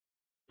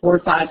 4,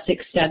 5,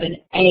 6, 7,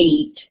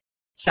 8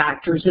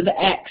 factors of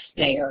x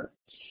there.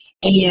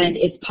 And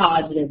it's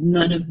positive.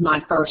 None of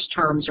my first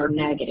terms are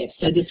negative.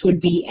 So this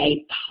would be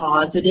a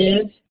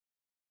positive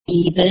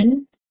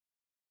even,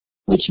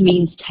 which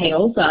means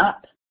tails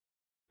up,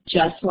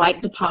 just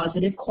like the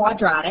positive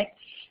quadratic.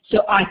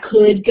 So I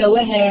could go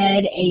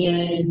ahead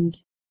and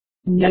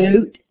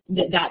note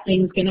that that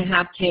thing's going to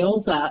have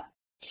tails up.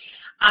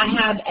 I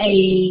have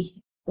a,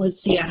 let's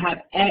see, I have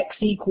x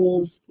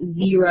equals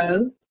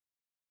 0,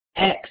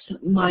 x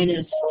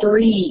minus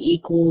 3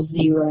 equals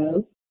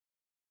 0,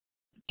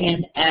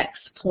 and x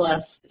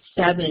plus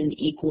 7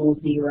 equals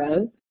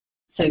 0.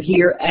 So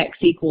here x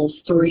equals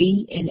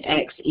 3 and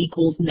x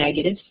equals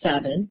negative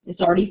 7.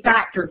 It's already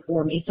factored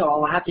for me, so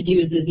all I have to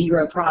do is the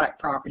zero product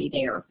property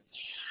there.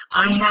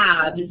 I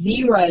have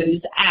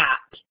zeros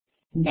at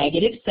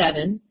negative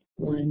 7,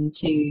 1,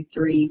 2,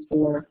 3,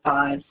 4,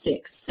 5,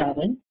 6,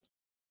 7.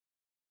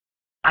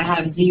 I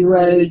have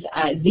zeros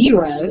at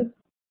 0,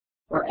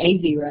 or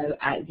a 0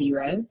 at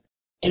 0,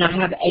 and I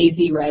have a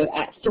 0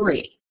 at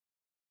 3.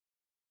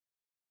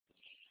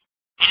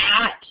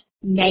 At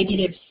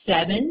negative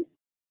 7,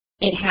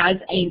 it has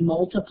a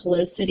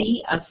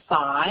multiplicity of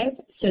 5,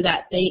 so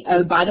that they,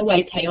 oh, by the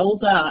way,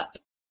 tails up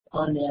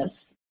on this,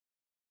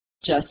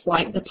 just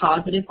like the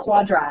positive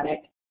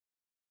quadratic.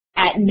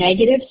 At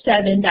negative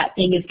 7, that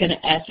thing is going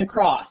to S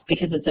across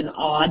because it's an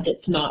odd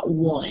that's not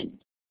 1.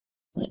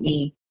 Let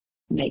me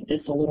make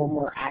this a little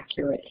more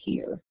accurate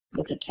here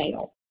with the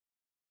tail.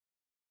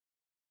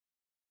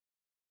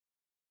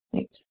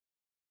 Thanks.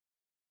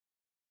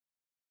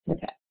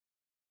 Okay.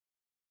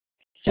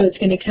 So it's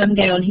going to come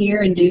down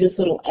here and do this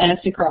little S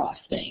across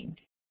thing.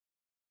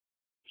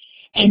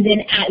 And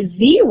then at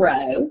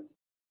 0,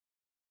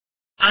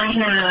 I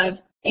have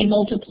a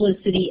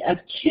multiplicity of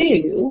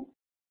 2.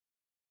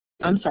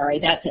 I'm sorry,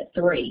 that's at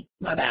 3.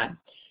 My bad.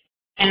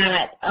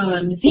 At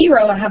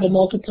 0, I have a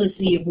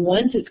multiplicity of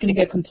 1, so it's going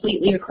to go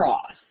completely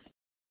across.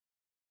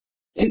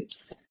 Oops,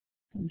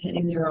 I'm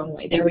heading the wrong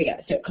way. There we go.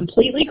 So it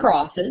completely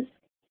crosses.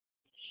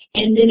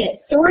 And then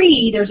at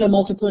 3, there's a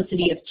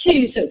multiplicity of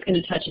 2, so it's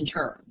going to touch and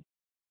turn.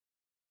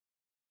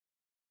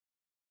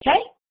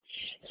 Okay?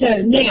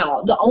 So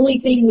now, the only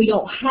thing we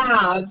don't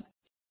have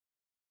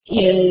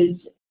is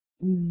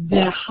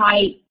the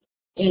height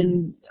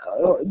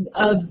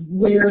of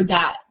where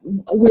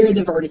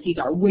the vertices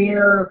are,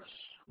 where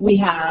we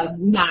have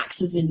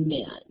maxes and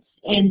mins.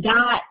 And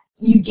that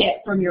you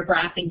get from your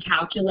graphing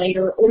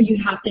calculator, or you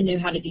have to know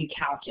how to do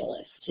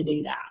calculus to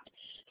do that.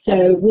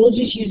 So we'll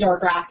just use our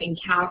graphing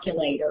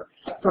calculator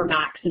for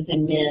maxes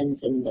and mins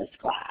in this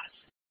class.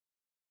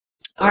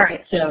 All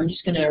right, so I'm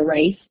just going to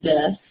erase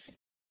this,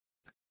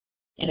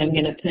 and I'm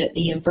going to put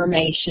the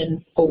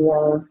information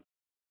for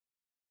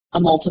a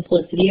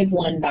multiplicity of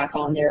 1 back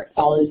on there. It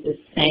follows the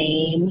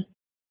same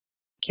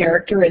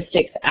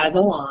characteristics as a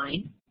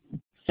line,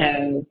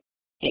 so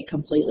it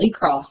completely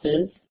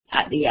crosses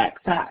at the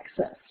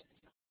x-axis.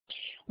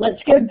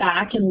 Let's go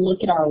back and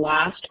look at our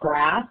last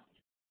graph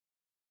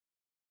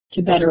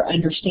to better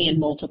understand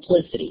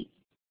multiplicity.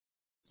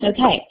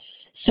 Okay,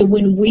 so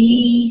when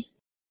we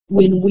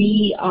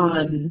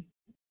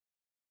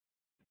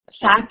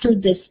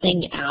factored this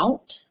thing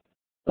out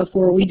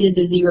before we did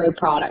the zero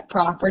product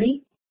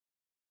property,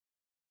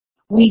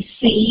 we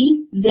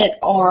see that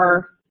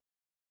our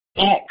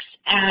x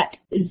at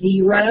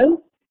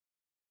 0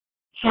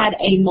 had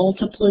a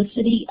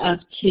multiplicity of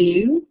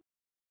 2.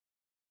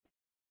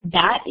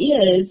 That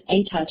is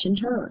a touch and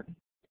turn.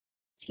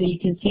 So you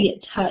can see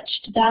it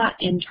touched that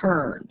and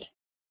turned.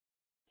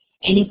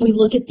 And if we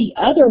look at the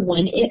other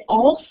one, it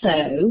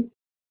also,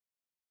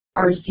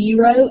 our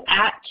 0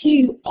 at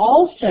 2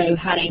 also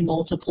had a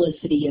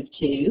multiplicity of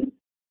 2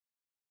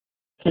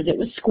 because it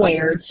was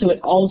squared, so it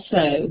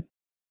also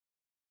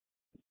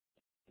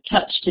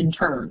touched and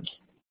turned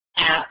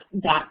at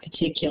that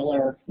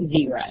particular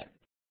 0.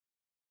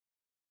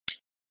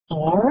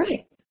 All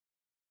right.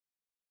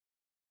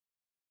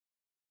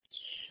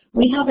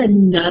 We have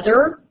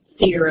another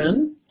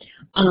theorem,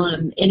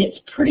 and it's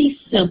pretty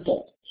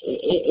simple.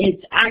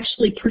 It's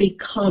actually pretty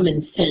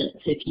common sense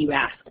if you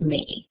ask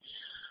me.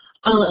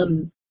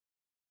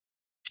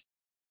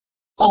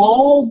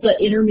 All the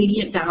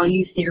intermediate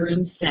value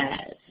theorem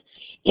says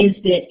is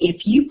that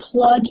if you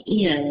plug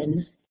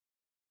in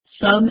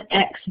some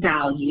x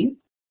value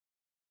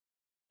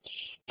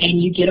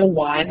and you get a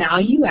y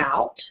value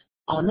out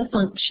on the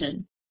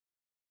function,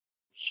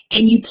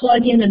 and you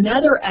plug in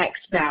another x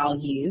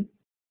value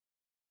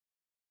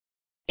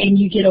and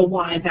you get a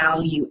y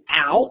value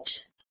out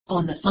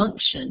on the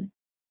function,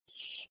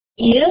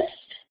 if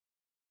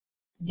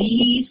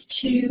these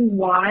two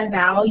y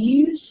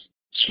values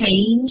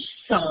change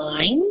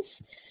signs,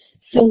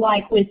 so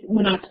like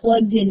when I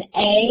plugged in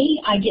A,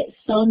 I get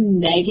some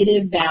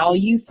negative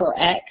value for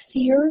x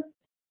here,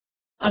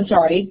 I'm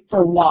sorry,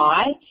 for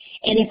y,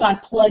 and if I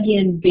plug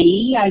in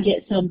B, I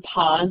get some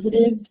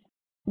positive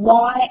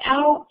y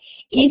out.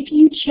 If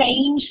you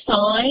change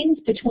signs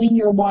between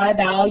your y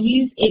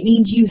values, it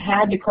means you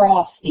had to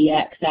cross the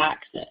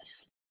x-axis.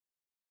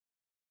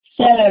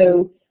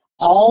 So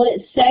all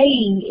it's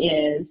saying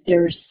is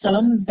there's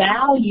some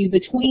value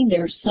between,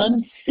 there's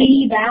some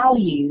C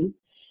value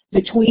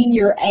between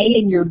your A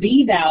and your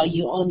B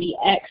value on the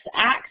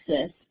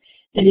x-axis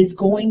that is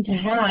going to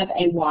have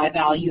a y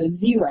value of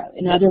 0.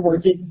 In other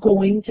words, it's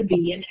going to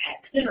be an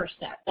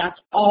x-intercept. That's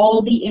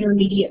all the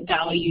intermediate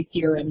value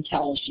theorem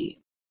tells you.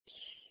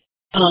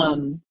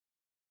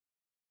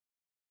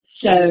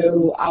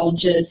 So I'll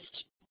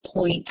just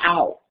point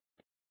out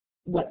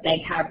what they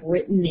have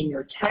written in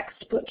your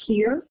textbook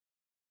here.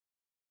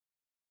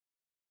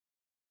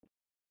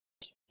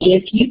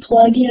 If you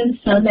plug in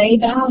some A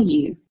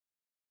value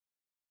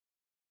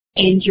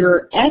and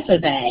your f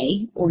of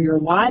A, or your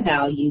y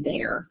value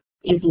there,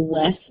 is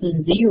less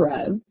than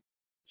 0,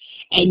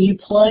 and you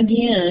plug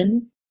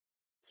in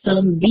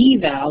some B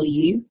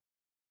value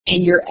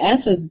and your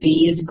f of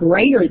B is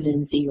greater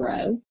than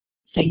 0,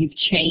 so you've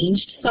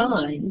changed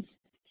signs,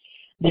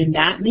 then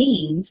that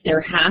means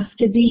there has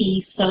to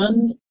be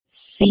some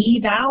C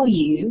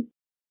value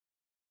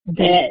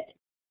that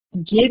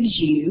gives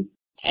you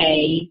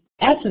a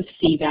f of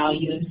C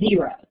value of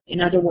 0.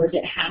 In other words,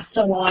 it has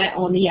to lie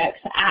on the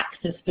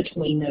x-axis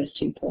between those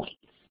 2 points.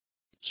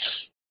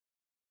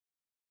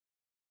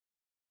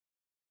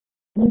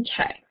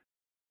 Okay.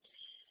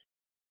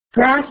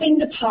 Graphing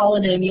the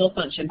polynomial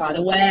function. By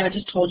the way, I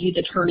just told you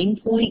the turning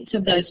points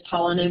of those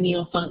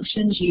polynomial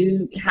functions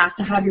you have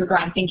to have your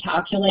graphing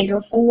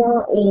calculator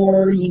for,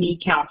 or you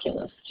need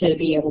calculus to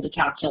be able to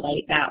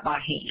calculate that by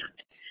hand.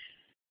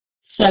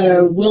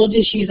 So we'll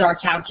just use our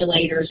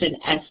calculators and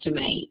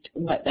estimate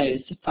what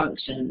those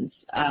functions,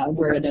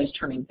 where those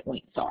turning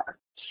points are.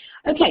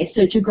 Okay,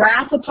 so to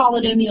graph a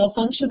polynomial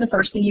function, the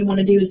first thing you want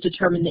to do is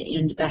determine the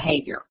end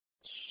behavior.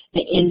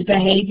 The end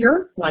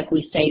behavior, like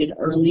we stated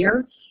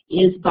earlier,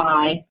 is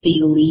by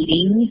the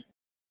leading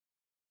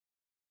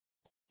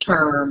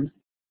term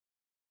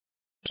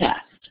test.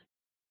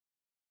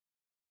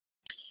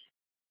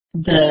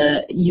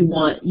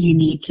 You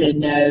need to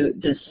know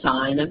the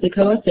sign of the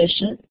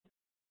coefficient,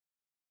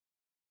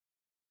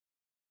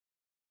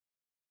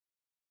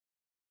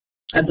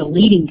 of the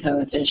leading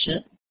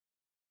coefficient,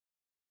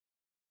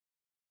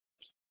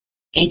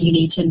 and you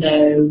need to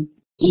know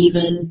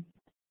even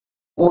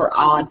or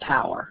odd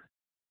power.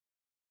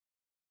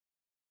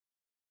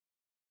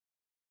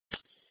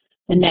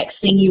 The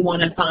next thing you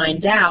want to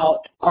find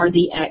out are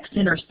the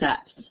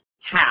x-intercepts.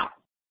 How?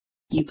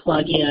 You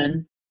plug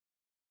in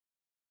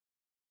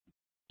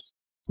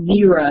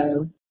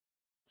 0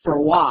 for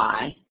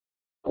y,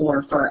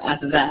 or for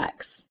f of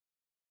x,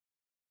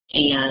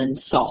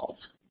 and solve.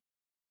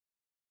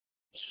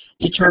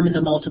 Determine the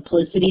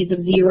multiplicities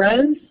of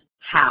zeros.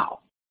 How?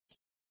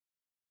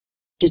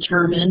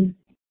 Determine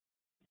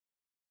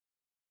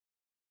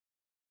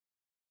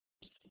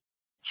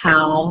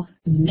how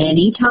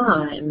many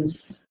times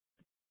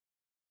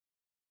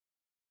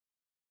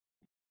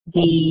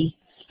the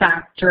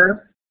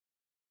factor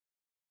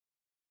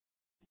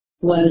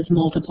was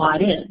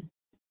multiplied in.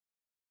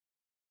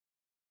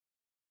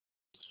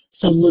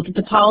 So look at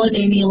the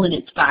polynomial in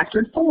its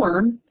factored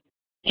form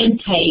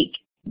and take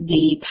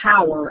the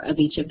power of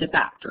each of the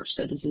factors.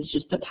 So this is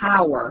just the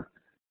power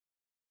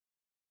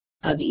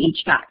of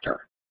each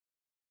factor.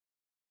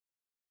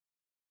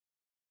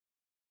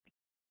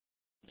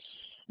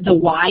 the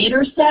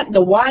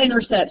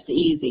y-intercept's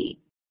easy.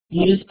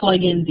 You just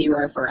plug in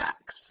 0 for x.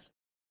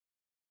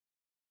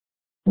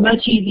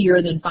 Much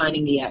easier than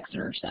finding the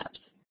x-intercepts.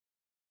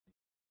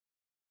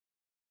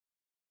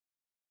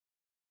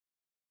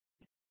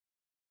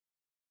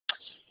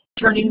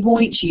 Turning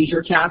points, use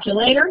your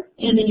calculator,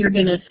 and then you're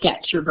going to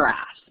sketch your graph.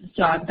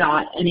 So I've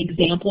got an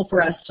example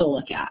for us to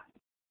look at.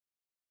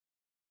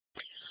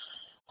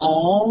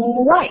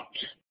 All right.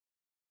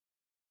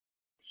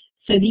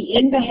 So the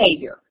end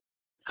behavior.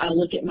 I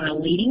look at my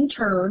leading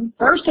term.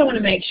 First, I want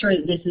to make sure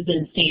that this is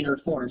in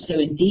standard form, so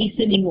in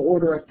descending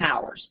order of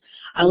powers.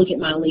 I look at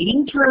my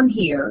leading term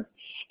here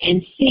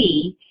and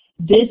see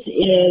this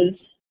is,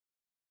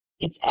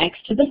 it's x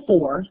to the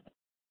 4th,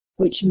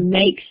 which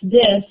makes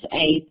this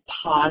a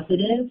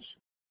positive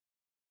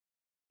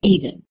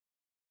even,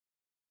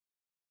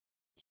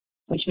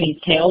 which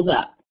means tails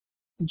up,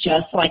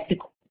 just like the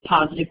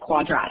positive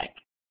quadratic.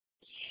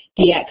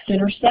 The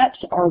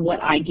x-intercepts are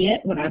what I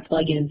get when I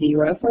plug in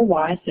 0 for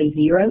y, so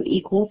 0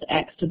 equals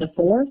x to the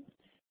 4th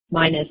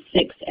minus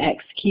 6x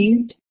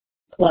cubed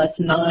plus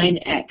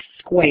 9x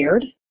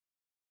squared.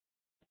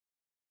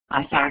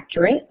 I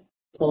factor it,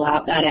 pull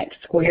out that x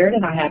squared,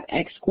 and I have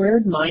x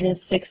squared minus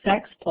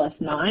 6x plus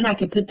 9. I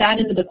could put that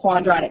into the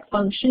quadratic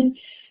function.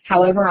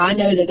 However, I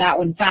know that that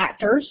one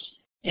factors,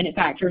 and it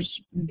factors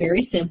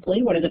very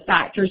simply. What are the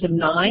factors of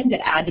 9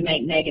 that add to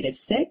make negative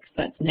 6?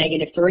 That's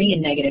negative 3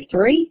 and negative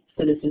 3.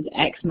 So this is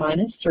x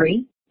minus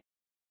 3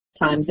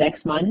 times x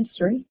minus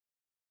 3.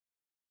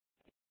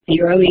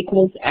 0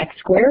 equals x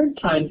squared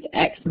times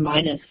x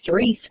minus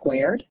 3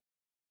 squared.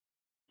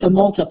 The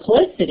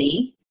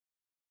multiplicity,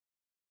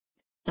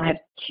 I have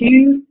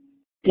two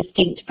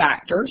distinct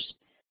factors.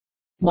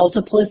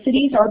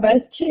 Multiplicities are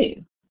both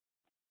 2.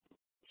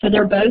 So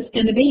they're both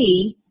going to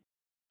be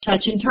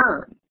touch and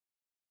turn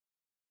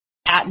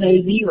at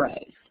those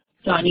zeros.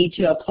 So I need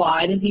to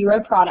apply the zero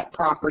product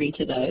property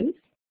to those.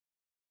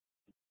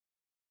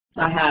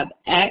 I have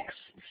x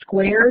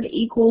squared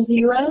equals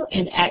 0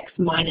 and x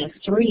minus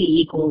 3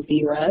 equals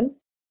 0.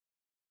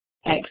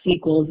 X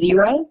equals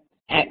 0,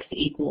 x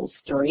equals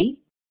 3.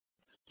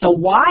 So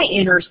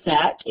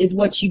y-intercept is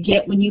what you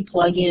get when you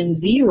plug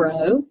in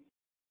 0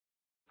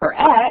 for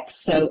x.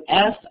 So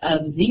f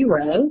of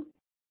 0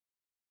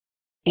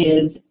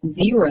 is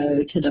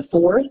 0 to the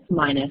 4th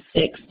minus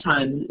 6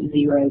 times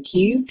 0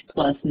 cubed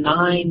plus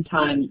 9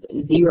 times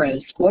 0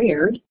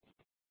 squared,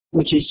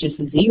 which is just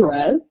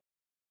 0.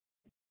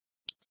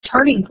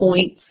 Turning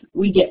points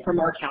we get from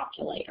our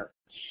calculator.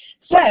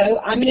 So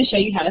I'm going to show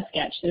you how to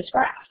sketch this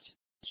graph.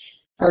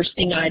 First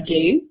thing I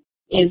do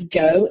is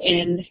go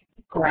and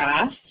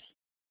graph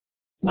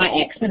my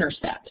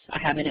x-intercepts. I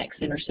have an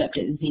x-intercept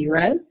at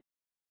 0,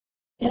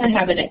 and I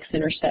have an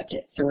x-intercept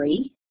at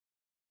 3.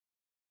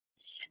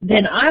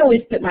 Then I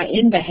always put my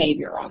end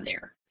behavior on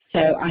there. So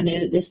I know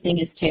that this thing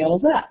is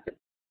tails up.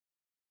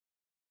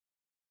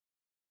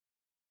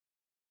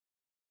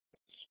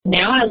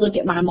 Now I look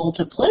at my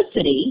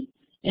multiplicity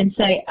and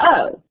say,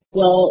 oh,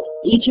 well,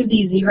 each of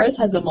these zeros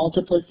has a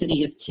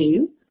multiplicity of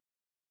 2.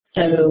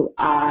 So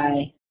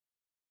I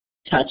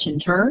touch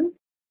and turn,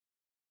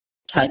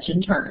 touch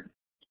and turn.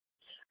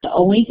 The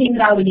only thing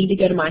that I would need to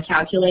go to my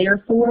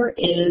calculator for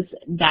is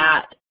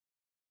that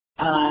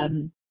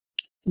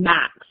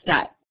max,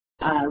 that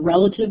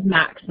relative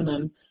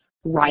maximum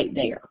right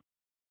there.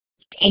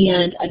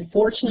 And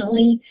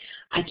unfortunately,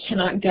 I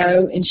cannot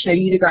go and show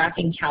you the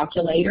graphing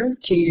calculator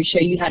to show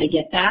you how to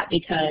get that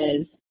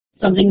because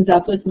something's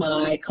up with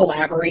my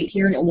Collaborate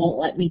here and it won't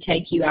let me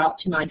take you out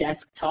to my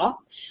desktop.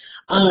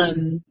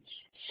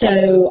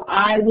 So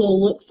I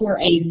will look for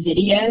a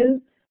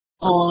video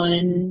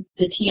on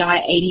the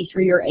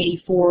TI-83 or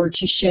 84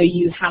 to show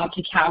you how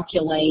to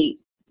calculate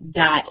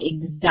that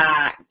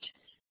exact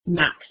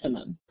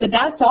maximum. But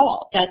that's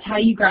all. That's how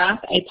you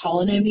graph a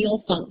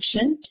polynomial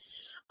function.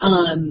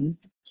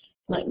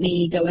 Let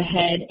me go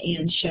ahead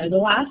and show the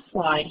last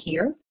slide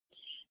here.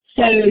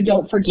 So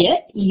don't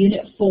forget,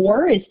 Unit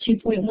 4 is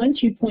 2.1,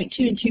 2.2,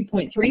 and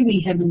 2.3.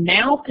 We have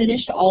now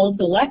finished all of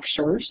the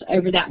lectures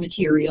over that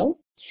material.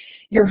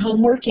 Your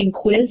homework and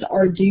quiz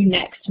are due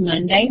next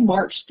Monday,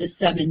 March the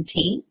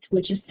 17th,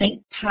 which is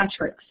St.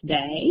 Patrick's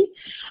Day,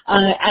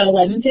 at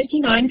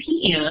 11:59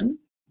 p.m.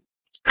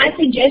 I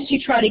suggest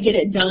you try to get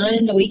it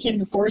done the weekend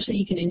before so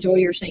you can enjoy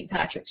your St.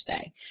 Patrick's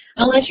Day,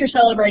 unless you're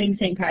celebrating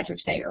St.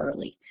 Patrick's Day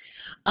early.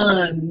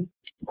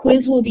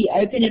 Quiz will be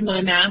open in my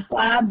math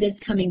lab this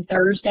coming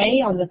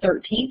Thursday on the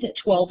 13th at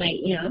 12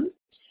 a.m.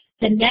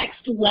 The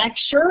next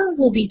lecture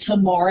will be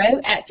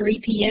tomorrow at 3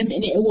 p.m.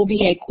 and it will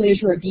be a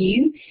quiz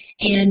review.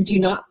 And do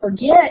not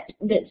forget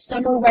that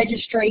summer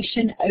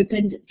registration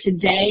opened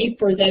today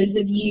for those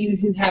of you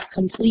who have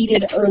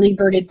completed early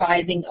bird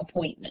advising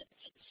appointments.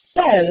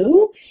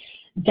 So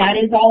that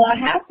is all I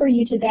have for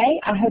you today.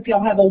 I hope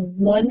y'all have a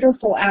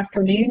wonderful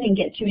afternoon and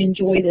get to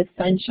enjoy the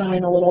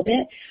sunshine a little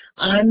bit.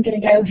 I'm going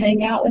to go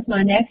hang out with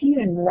my nephew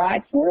and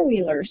ride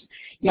four-wheelers.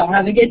 Y'all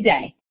have a good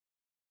day.